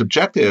world as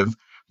objective,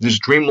 this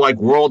dreamlike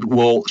world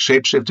will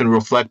shapeshift and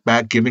reflect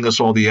back, giving us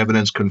all the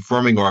evidence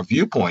confirming our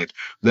viewpoint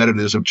that it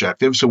is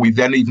objective. So we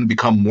then even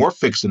become more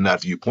fixed in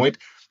that viewpoint.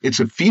 It's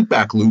a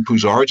feedback loop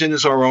whose origin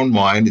is our own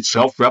mind. It's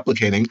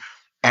self-replicating,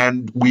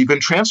 and we've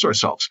entranced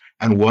ourselves.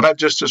 And what I've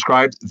just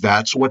described,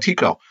 that's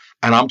Wetiko.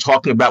 And I'm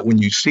talking about when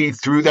you see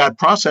through that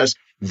process,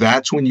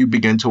 that's when you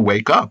begin to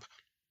wake up.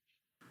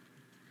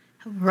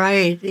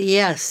 Right.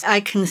 Yes,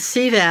 I can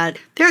see that.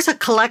 There's a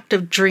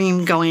collective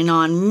dream going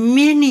on.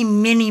 Many,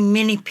 many,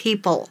 many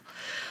people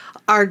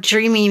are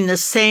dreaming the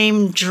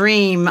same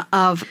dream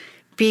of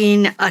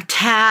being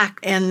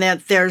attacked and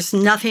that there's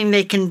nothing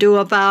they can do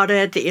about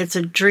it. It's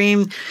a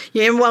dream.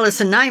 Well, it's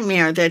a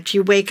nightmare that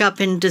you wake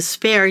up in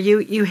despair.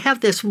 You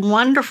have this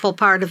wonderful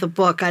part of the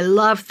book. I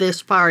love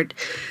this part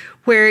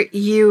where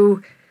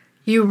you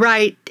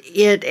write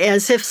it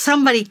as if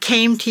somebody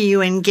came to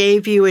you and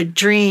gave you a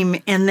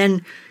dream, and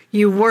then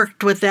you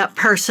worked with that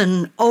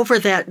person over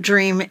that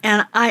dream.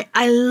 And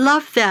I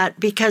love that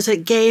because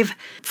it gave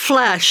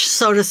flesh,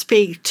 so to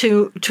speak,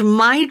 to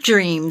my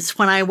dreams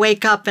when I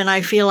wake up and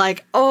I feel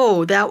like,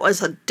 oh, that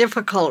was a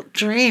difficult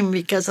dream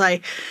because I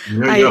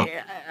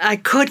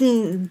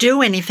couldn't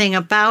do anything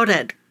about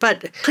it.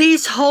 But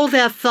please hold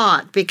that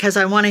thought because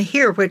I want to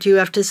hear what you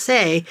have to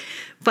say.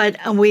 But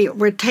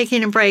we're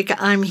taking a break.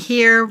 I'm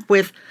here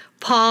with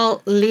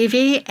Paul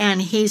Levy,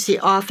 and he's the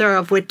author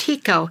of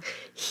Wetiko,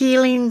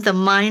 Healing the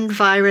Mind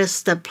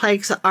Virus That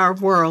Plagues Our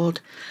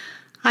World.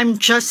 I'm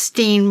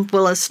Justine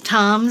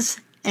Willis-Toms,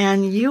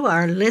 and you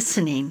are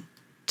listening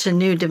to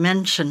New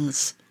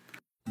Dimensions.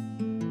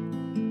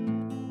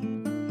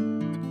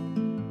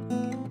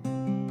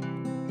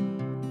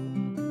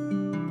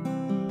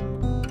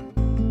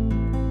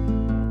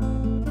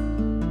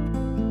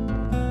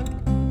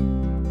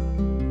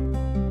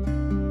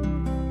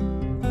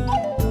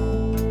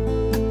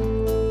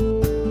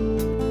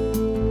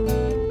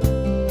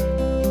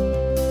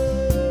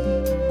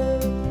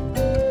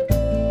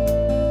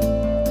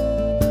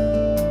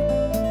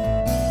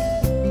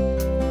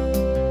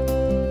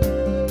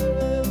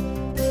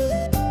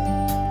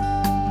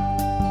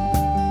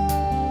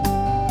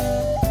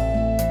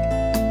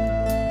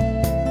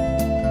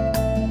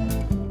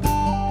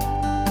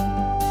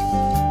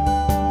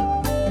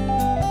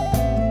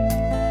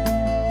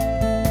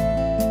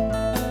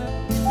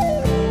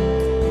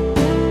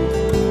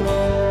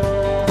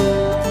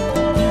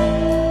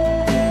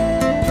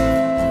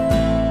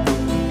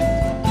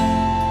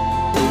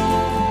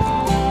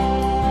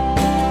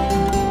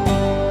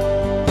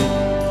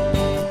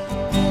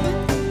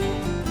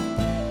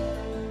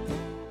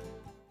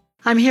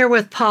 I'm here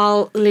with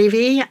Paul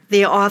Levy,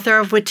 the author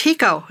of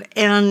Wetiko,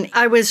 and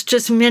I was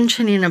just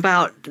mentioning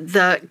about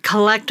the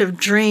collective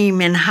dream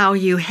and how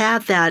you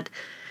had that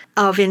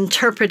of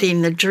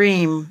interpreting the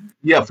dream.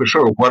 Yeah, for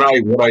sure. What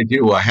I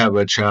do, I have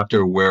a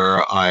chapter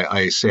where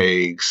I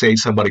say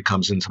somebody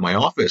comes into my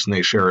office and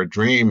they share a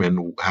dream,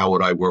 and how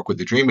would I work with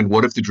the dream? And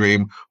what if the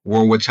dream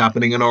were what's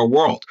happening in our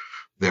world?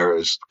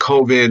 There's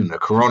COVID and the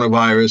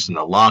coronavirus and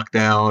the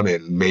lockdown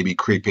and maybe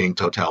creeping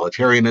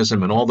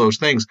totalitarianism and all those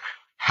things.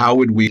 How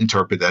would we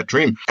interpret that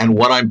dream? And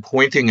what I'm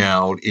pointing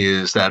out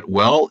is that,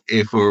 well,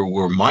 if it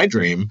were my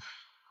dream,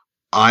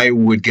 I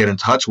would get in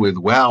touch with,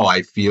 wow,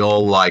 I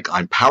feel like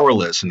I'm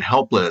powerless and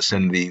helpless,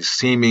 and these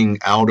seeming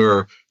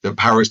the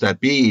powers that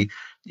be,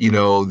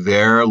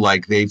 they're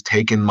like they've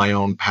taken my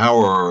own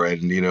power,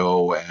 and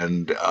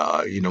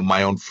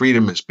my own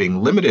freedom is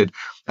being limited.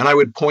 And I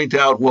would point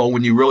out, well,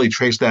 when you really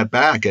trace that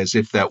back as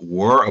if that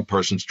were a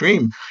person's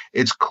dream,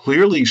 it's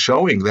clearly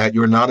showing that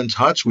you're not in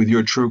touch with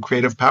your true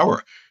creative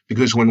power.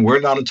 Because when we're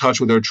not in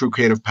touch with our true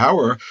creative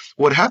power,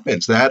 what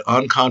happens? That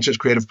unconscious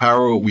creative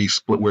power,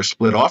 we're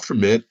split off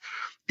from it.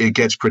 It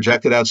gets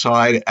projected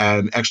outside,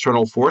 and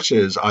external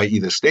forces, i.e.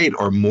 the state,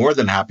 are more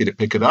than happy to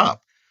pick it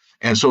up.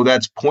 And so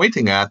that's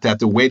pointing at that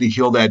the way to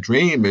heal that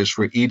dream is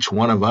for each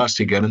one of us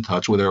to get in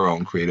touch with our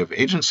own creative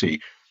agency.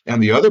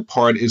 And the other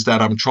part is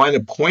that I'm trying to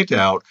point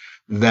out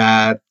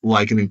that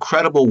like an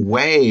incredible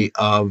way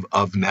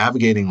of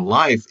navigating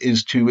life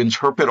is to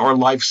interpret our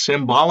life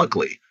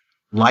symbolically,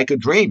 like a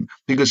dream,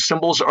 because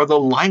symbols are the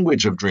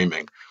language of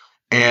dreaming.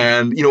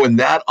 And, and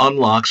that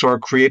unlocks our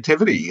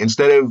creativity.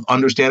 Instead of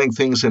understanding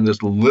things in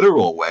this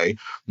literal way,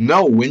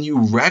 no, when you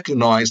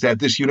recognize that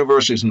this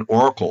universe is an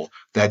oracle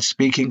that's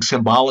speaking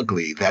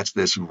symbolically, that's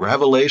this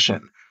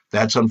revelation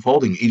that's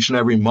unfolding each and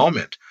every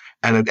moment.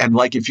 And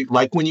like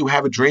when you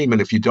have a dream,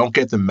 and if you don't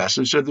get the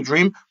message of the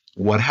dream,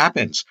 what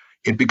happens?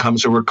 It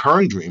becomes a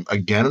recurring dream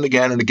again and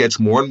again, and it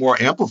gets more and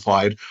more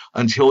amplified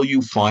until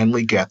you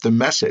finally get the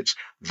message.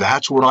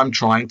 That's what I'm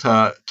trying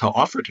to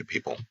offer to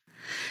people.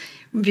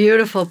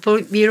 Beautiful,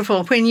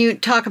 beautiful. When you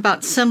talk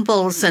about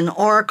symbols and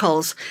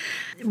oracles,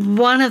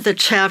 one of the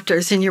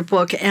chapters in your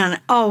book, and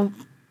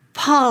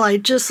Paul, I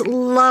just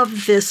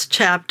love this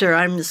chapter.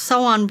 I'm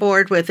so on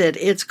board with it.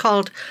 It's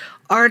called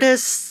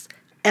Artists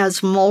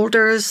as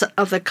Molders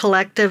of the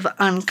Collective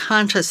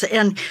Unconscious.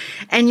 And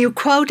you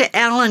quote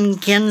Allen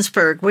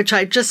Ginsberg, which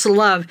I just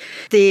love,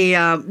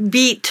 the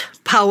beat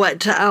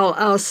poet,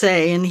 I'll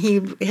say, and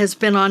he has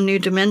been on New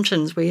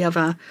Dimensions. We have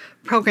a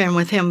program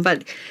with him.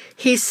 But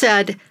he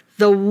said,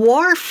 "The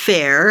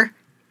warfare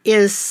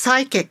is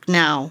psychic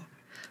now.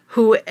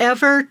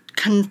 Whoever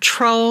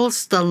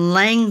controls the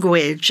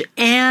language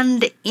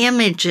and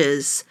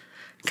images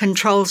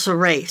controls the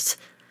race."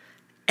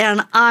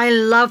 And I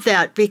love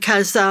that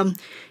because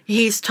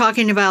he's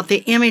talking about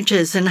the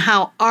images and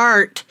how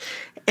art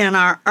and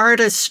our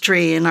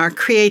artistry and our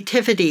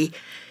creativity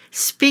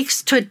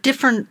speaks to a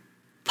different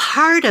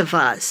part of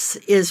us,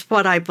 is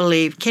what I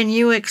believe. Can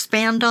you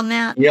expand on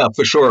that? Yeah,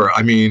 for sure.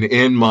 I mean,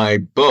 in my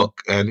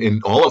book and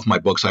in all of my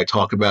books, I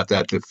talk about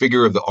that the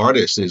figure of the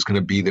artist is going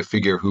to be the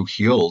figure who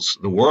heals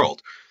the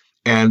world.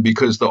 And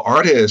because the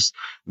artists,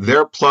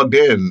 they're plugged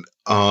in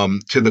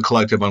to the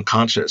collective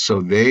unconscious.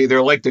 So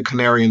they're like the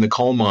canary in the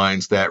coal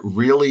mines that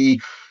really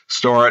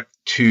start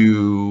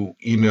to,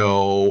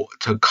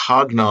 to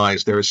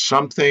cognize there's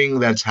something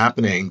that's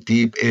happening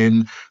deep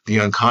in the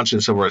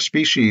unconscious of our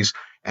species,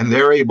 and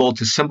they're able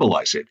to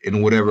symbolize it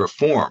in whatever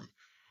form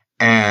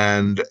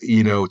and,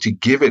 to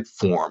give it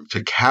form,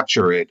 to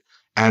capture it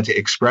and to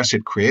express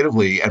it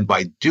creatively. And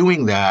by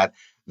doing that,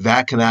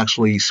 that can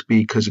actually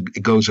speak, because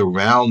it goes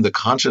around the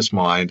conscious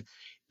mind.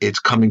 It's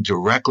coming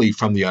directly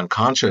from the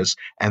unconscious,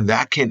 and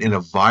that can, in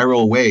a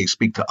viral way,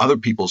 speak to other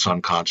people's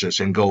unconscious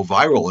and go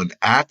viral and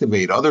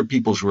activate other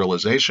people's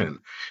realization.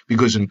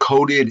 Because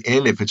encoded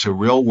in, if it's a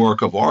real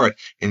work of art,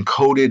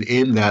 encoded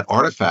in that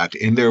artifact,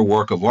 in their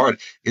work of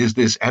art, is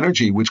this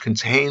energy which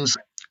contains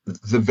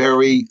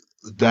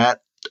that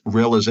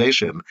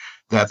realization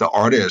that the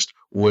artist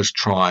was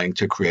trying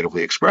to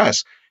creatively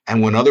express.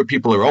 And when other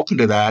people are open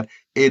to that,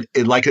 it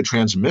like a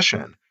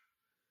transmission,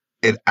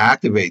 it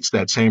activates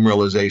that same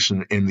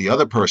realization in the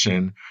other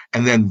person,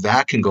 and then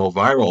that can go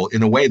viral.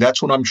 In a way,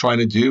 that's what I'm trying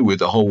to do with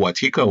the whole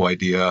Wetiko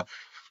idea,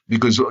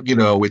 because,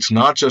 it's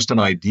not just an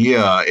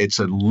idea, it's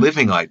a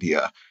living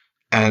idea.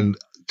 And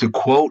to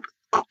quote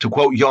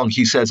Jung,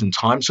 he says, in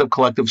times of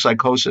collective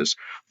psychosis,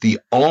 the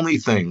only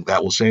thing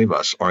that will save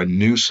us are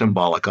new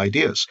symbolic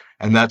ideas.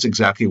 And that's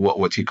exactly what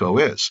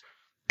Wetiko is.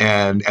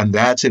 And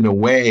that's, in a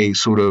way,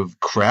 sort of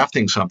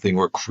crafting something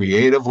or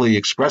creatively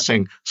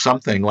expressing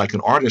something like an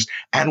artist.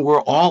 And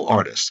we're all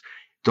artists.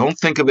 Don't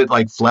think of it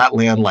like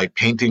flatland, like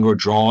painting or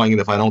drawing.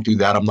 And if I don't do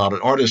that, I'm not an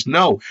artist.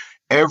 No,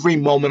 every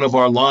moment of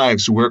our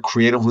lives, we're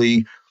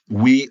creating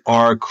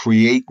our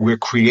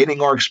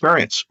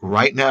experience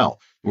right now.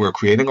 We're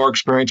creating our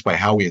experience by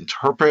how we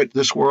interpret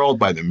this world,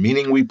 by the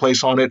meaning we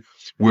place on it.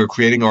 We're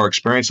creating our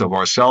experience of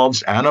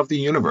ourselves and of the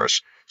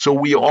universe. So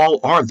we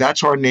all are.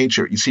 That's our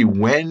nature. You see,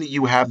 when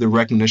you have the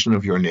recognition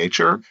of your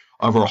nature,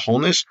 of our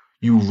wholeness,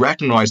 you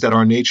recognize that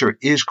our nature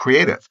is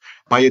creative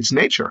by its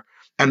nature.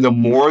 And the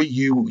more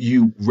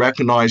you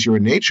recognize your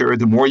nature,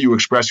 the more you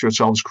express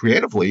yourselves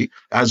creatively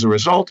as a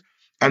result.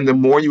 And the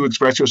more you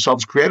express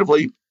yourselves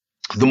creatively,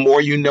 the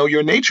more you know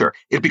your nature.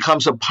 It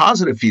becomes a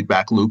positive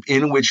feedback loop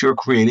in which you're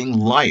creating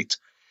light.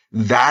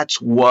 That's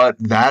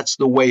the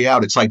way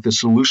out. It's like the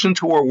solution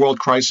to our world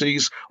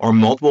crises, our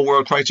multiple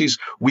world crises.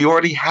 We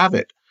already have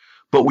it,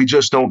 but we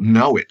just don't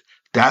know it.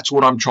 That's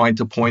what I'm trying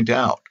to point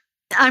out.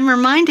 I'm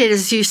reminded,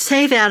 as you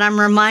say that, I'm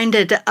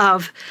reminded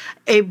of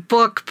a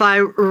book by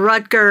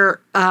Rutger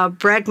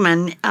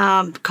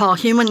Bregman called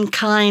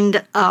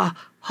Humankind, A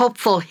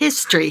Hopeful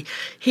History.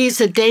 He's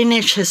a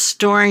Danish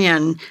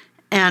historian,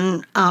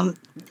 and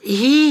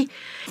he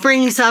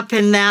brings up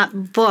in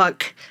that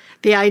book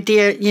the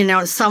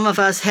idea, some of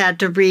us had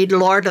to read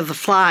Lord of the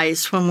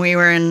Flies when we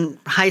were in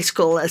high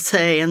school, let's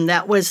say, and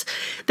that was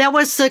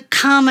the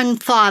common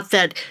thought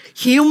that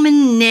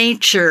human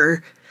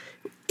nature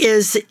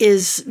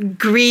is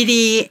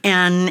greedy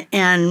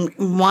and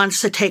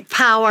wants to take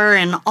power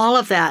and all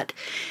of that.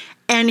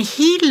 And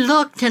he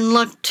looked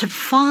to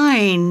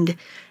find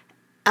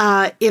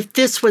if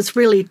this was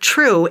really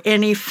true,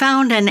 and he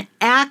found an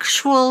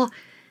actual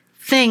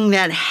thing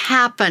that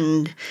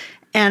happened.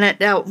 and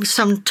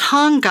some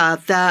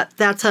Tonga,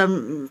 that's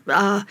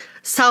a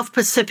South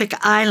Pacific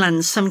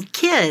island. Some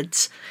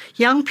kids,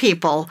 young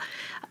people,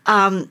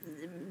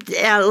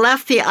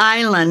 left the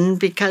island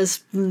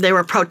because they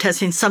were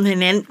protesting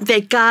something, and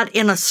they got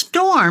in a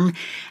storm,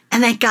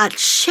 and they got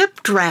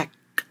shipwrecked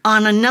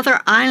on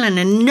another island,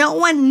 and no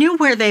one knew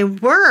where they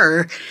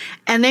were.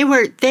 And they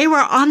were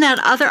on that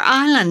other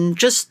island,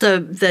 just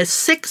the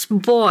 6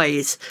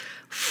 boys,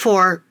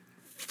 for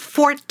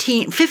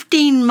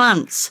 15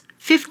 months.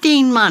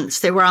 15 months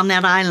they were on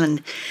that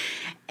island.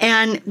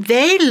 And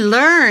they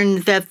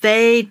learned that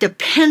they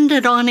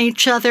depended on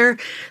each other.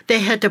 They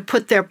had to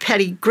put their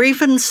petty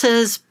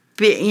grievances,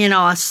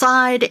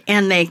 aside,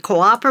 and they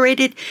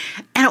cooperated.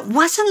 And it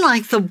wasn't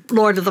like the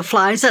Lord of the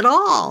Flies at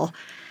all.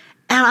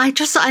 And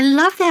I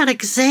love that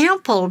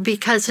example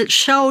because it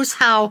shows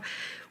how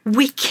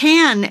we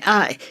can,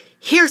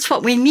 here's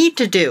what we need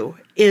to do,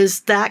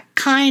 is that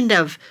kind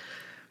of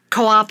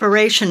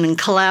cooperation and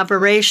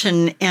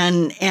collaboration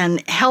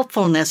and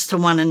helpfulness to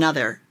one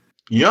another.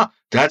 Yeah,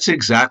 that's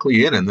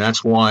exactly it. And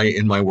that's why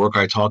in my work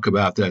I talk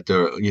about that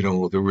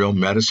the real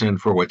medicine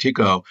for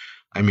Wetiko.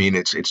 I mean,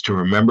 it's to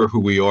remember who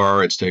we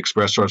are, it's to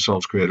express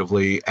ourselves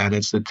creatively, and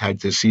it's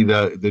to see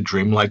the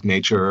dreamlike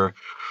nature,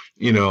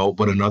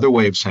 but another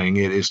way of saying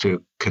it is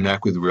to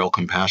connect with real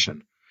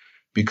compassion,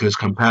 because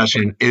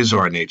compassion is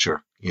our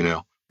nature.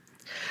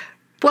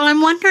 Well,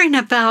 I'm wondering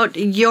about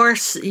your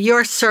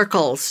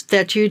circles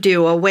that you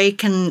do,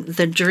 Awaken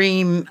the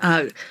Dream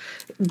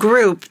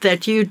group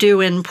that you do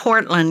in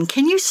Portland.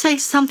 Can you say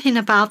something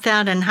about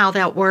that and how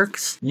that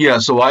works? Yeah,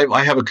 so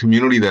I have a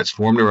community that's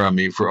formed around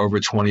me for over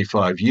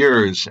 25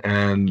 years,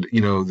 and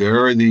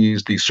there are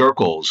these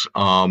circles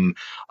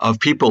of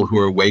people who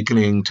are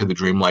awakening to the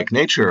dreamlike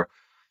nature.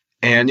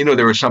 And,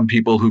 there are some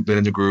people who've been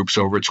in the groups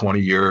over 20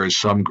 years.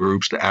 Some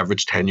groups, the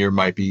average tenure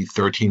might be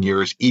 13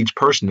 years each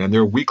person, and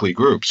they're weekly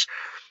groups.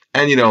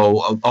 And,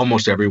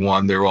 almost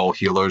everyone, they're all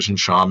healers and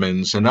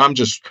shamans. And I'm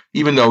just,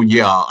 even though,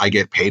 I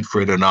get paid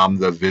for it and I'm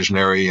the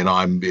visionary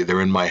and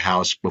they're in my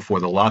house before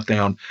the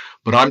lockdown,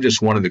 but I'm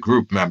just one of the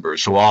group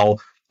members. So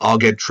I'll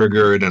get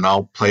triggered and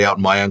I'll play out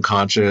my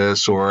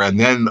unconscious, and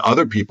then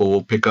other people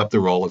will pick up the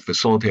role of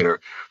facilitator.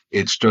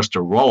 It's just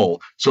a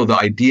role. So the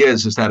idea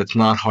is that it's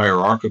not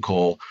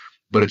hierarchical,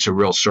 but it's a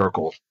real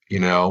circle,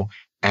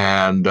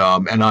 and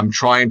I'm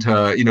trying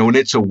to, and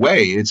it's a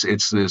way, it's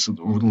this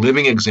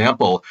living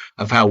example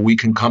of how we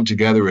can come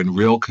together in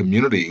real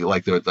community,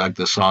 like the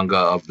Sangha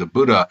of the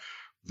Buddha,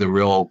 the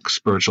real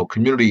spiritual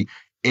community,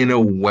 in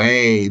a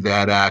way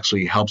that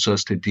actually helps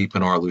us to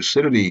deepen our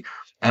lucidity.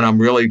 And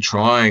I'm really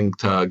trying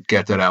to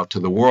get that out to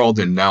the world.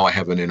 And now I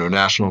have an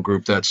international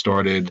group that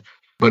started,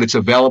 but it's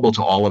available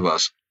to all of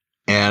us.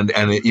 And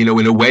in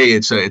a way,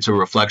 it's a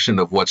reflection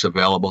of what's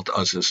available to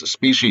us as a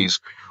species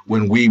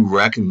when we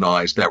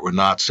recognize that we're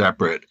not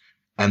separate,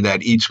 and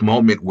that each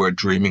moment we're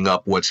dreaming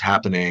up what's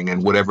happening,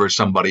 and whatever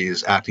somebody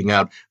is acting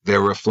out, they're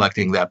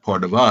reflecting that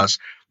part of us.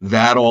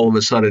 That all of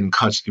a sudden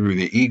cuts through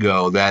the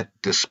ego, that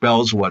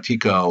dispels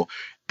Wetiko,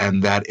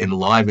 and that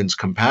enlivens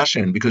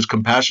compassion, because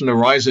compassion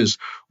arises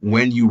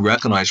when you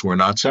recognize we're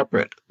not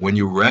separate, when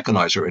you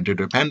recognize our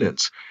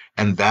interdependence,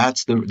 and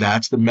that's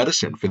the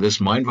medicine for this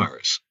mind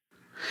virus.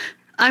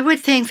 I would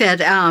think that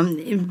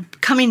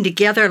coming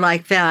together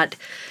like that,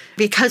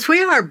 because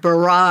we are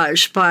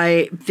barraged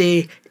by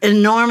the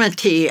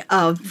enormity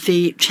of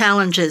the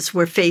challenges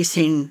we're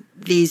facing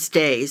these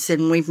days,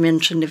 and we've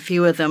mentioned a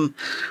few of them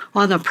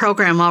on the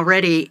program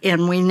already,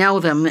 and we know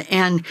them,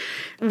 and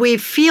we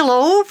feel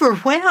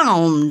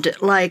overwhelmed,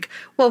 like,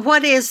 well,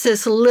 what is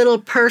this little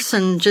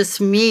person,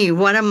 just me?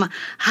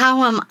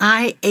 How am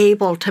I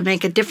able to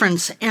make a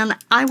difference? And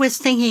I was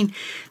thinking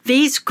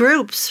these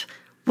groups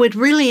would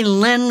really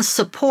lend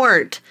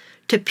support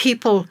to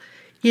people,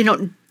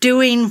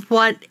 doing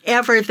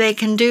whatever they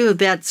can do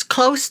that's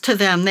close to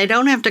them. They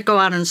don't have to go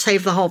out and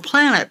save the whole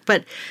planet,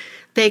 but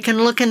they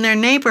can look in their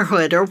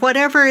neighborhood or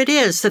whatever it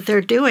is that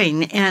they're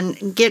doing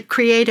and get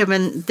creative.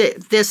 And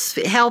this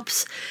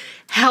helps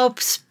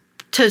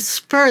to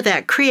spur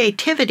that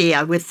creativity,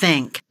 I would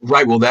think.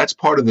 Right. Well, that's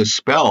part of the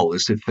spell,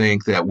 is to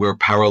think that we're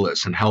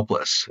powerless and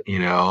helpless,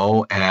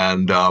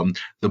 and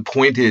the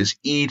point is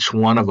each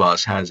one of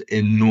us has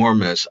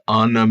enormous,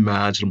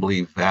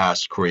 unimaginably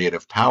vast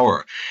creative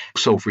power.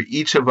 So for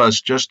each of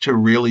us just to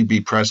really be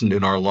present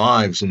in our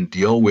lives and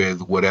deal with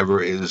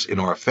whatever is in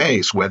our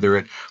face, whether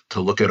it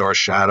to look at our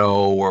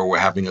shadow, or we're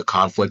having a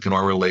conflict in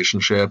our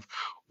relationship,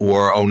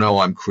 or, oh no,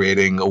 I'm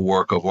creating a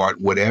work of art,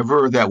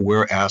 whatever that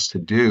we're asked to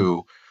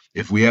do,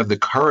 if we have the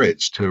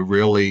courage to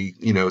really,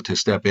 to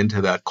step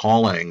into that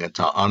calling and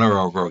to honor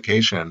our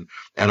vocation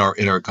and our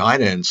inner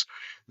guidance,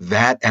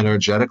 that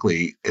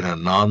energetically, in a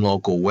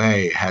non-local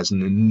way, has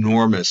an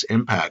enormous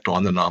impact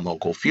on the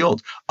non-local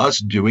field. Us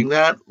doing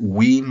that,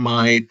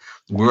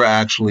 we're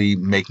actually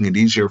making it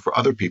easier for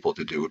other people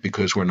to do it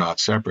because we're not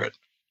separate.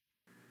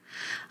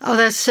 Oh,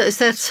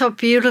 that's so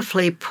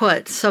beautifully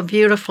put, so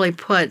beautifully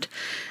put.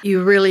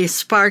 You really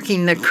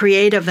sparking the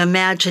creative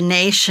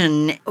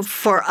imagination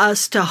for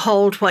us to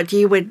hold what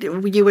you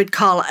would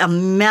call a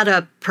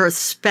meta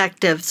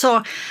perspective.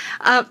 So,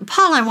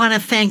 Paul, I want to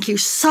thank you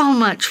so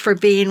much for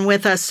being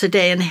with us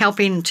today and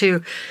helping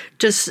to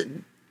just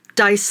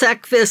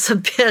dissect this a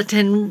bit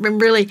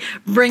and really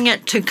bring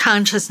it to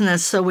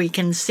consciousness so we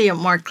can see it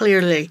more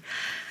clearly.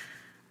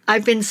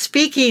 I've been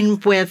speaking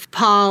with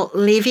Paul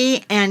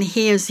Levy, and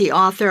he is the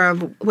author of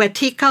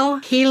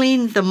Wetiko,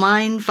 Healing the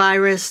Mind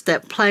Virus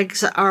That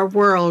Plagues Our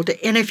World.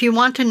 And if you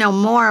want to know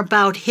more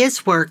about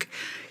his work,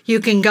 you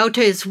can go to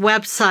his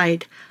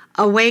website,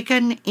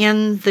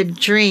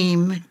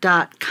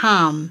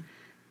 awakeninthedream.com,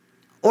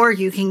 or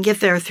you can get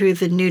there through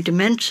the New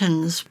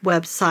Dimensions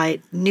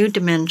website,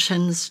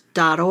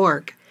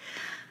 newdimensions.org.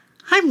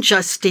 I'm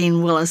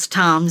Justine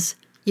Willis-Toms.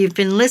 You've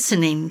been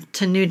listening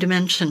to New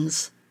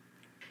Dimensions.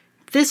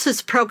 This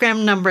is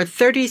program number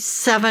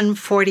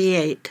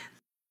 3748.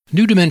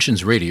 New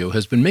Dimensions Radio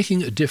has been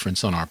making a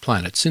difference on our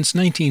planet since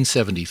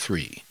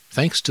 1973,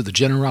 thanks to the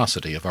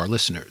generosity of our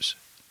listeners.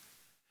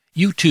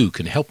 You too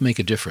can help make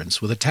a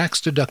difference with a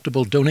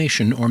tax-deductible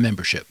donation or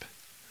membership.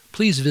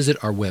 Please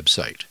visit our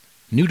website,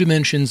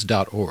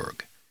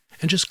 newdimensions.org,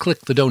 and just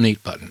click the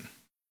Donate button.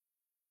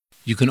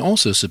 You can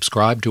also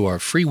subscribe to our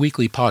free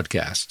weekly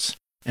podcasts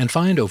and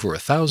find over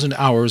 1,000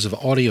 hours of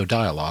audio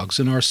dialogues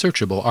in our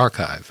searchable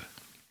archive.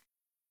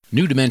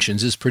 New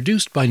Dimensions is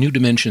produced by New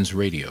Dimensions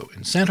Radio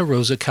in Santa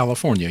Rosa,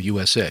 California,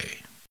 USA.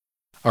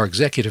 Our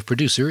executive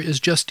producer is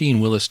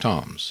Justine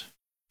Willis-Toms.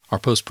 Our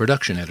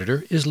post-production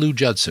editor is Lou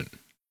Judson.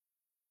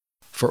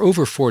 For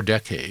over 4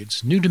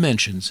 decades, New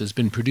Dimensions has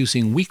been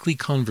producing weekly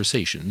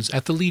conversations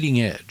at the leading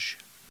edge.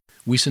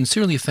 We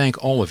sincerely thank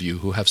all of you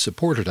who have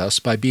supported us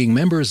by being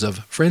members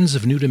of Friends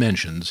of New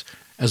Dimensions,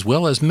 as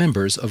well as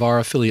members of our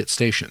affiliate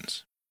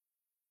stations.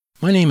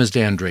 My name is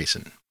Dan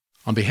Drayson.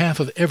 On behalf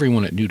of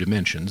everyone at New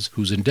Dimensions,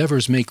 whose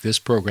endeavors make this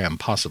program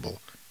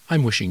possible,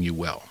 I'm wishing you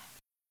well.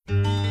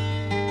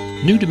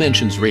 New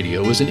Dimensions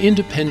Radio is an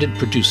independent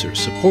producer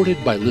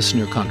supported by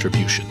listener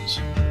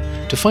contributions.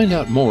 To find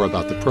out more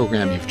about the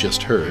program you've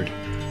just heard,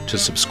 to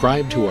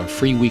subscribe to our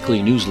free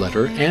weekly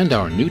newsletter and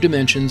our New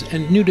Dimensions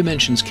and New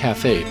Dimensions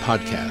Cafe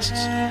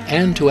podcasts,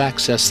 and to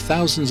access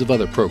thousands of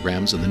other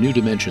programs in the New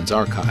Dimensions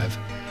archive,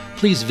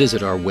 please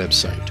visit our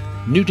website,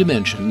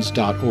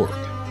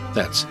 newdimensions.org.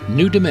 That's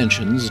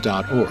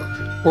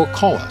newdimensions.org, or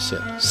call us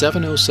at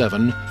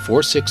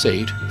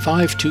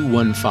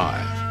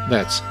 707-468-5215.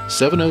 That's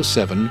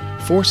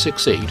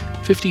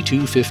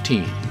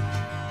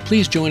 707-468-5215.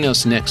 Please join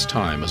us next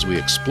time as we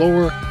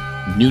explore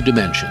New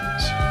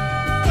Dimensions.